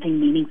do something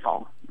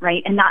meaningful,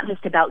 right? And not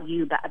just about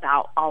you, but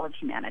about all of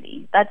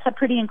humanity. That's a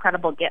pretty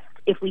incredible gift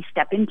if we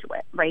step into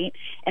it, right?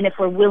 And if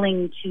we're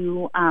willing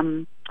to,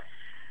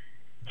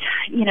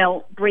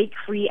 break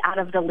free out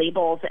of the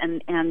labels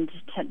and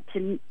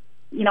to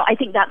I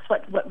think that's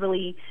what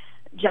really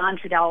John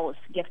Trudell's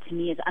gift to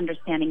me is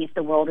understanding if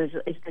the world is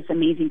this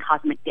amazing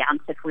cosmic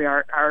dance, if we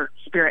are our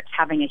spirits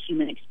having a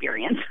human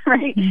experience,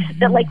 right? Mm-hmm.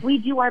 That we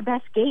do our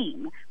best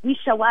game. We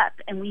show up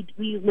and we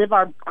live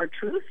our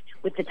truth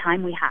with the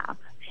time we have.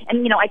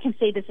 And, I can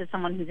say this as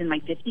someone who's in my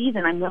 50s,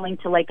 and I'm willing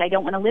to, I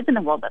don't want to live in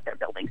the world that they're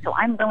building. So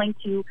I'm willing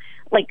to,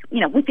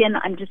 within,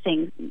 I'm just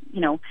saying,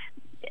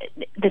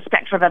 the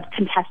spectrum of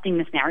contesting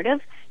this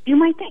narrative, do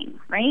my thing,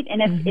 right?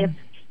 And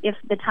if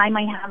the time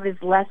I have is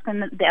less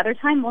than the other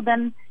time, well,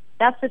 then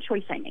that's the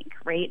choice I make,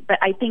 right? But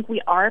I think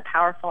we are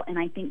powerful, and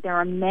I think there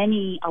are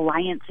many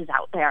alliances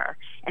out there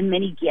and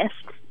many gifts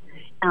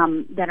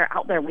that are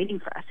out there waiting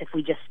for us if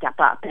we just step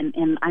up.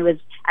 And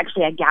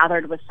I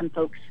gathered with some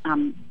folks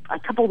a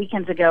couple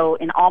weekends ago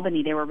in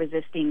Albany. They were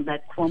resisting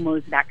the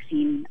Cuomo's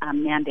vaccine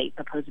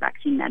proposed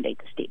vaccine mandate.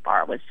 The state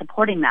bar was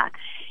supporting that.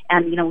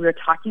 And, we were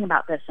talking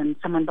about this, and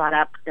someone brought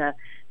up the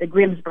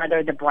Grimm's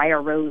brother, the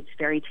Briar Rose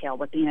fairy tale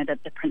with,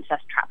 the princess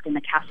trapped in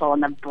the castle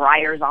and the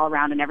briars all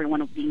around and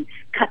everyone being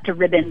cut to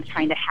ribbons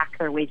trying to hack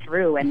their way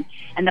through. And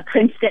the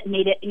prince that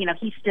made it,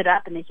 he stood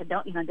up and they said,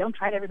 don't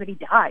try it, everybody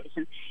dies.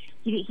 And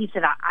he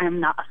said, I'm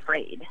not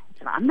afraid. He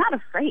said, I'm not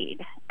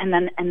afraid. And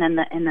then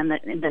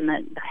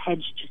the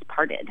hedge just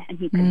parted and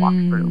he could walk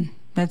through.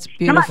 That's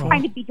beautiful. I'm not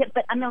trying to be it,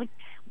 but I'm like,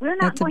 we're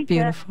not going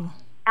to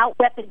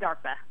out-weapon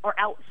DARPA or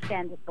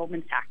outspend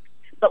Goldman Sachs,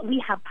 but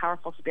we have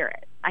powerful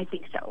spirit. I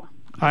think so.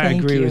 I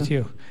agree with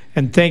you.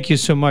 And thank you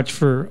so much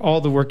for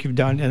all the work you've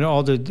done and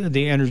all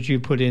the energy you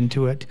put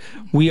into it.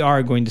 We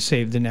are going to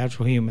save the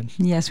natural human.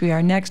 Yes, we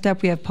are. Next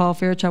up, we have Paul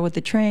Fairchild with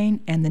The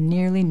Train and the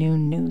Nearly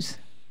Noon News.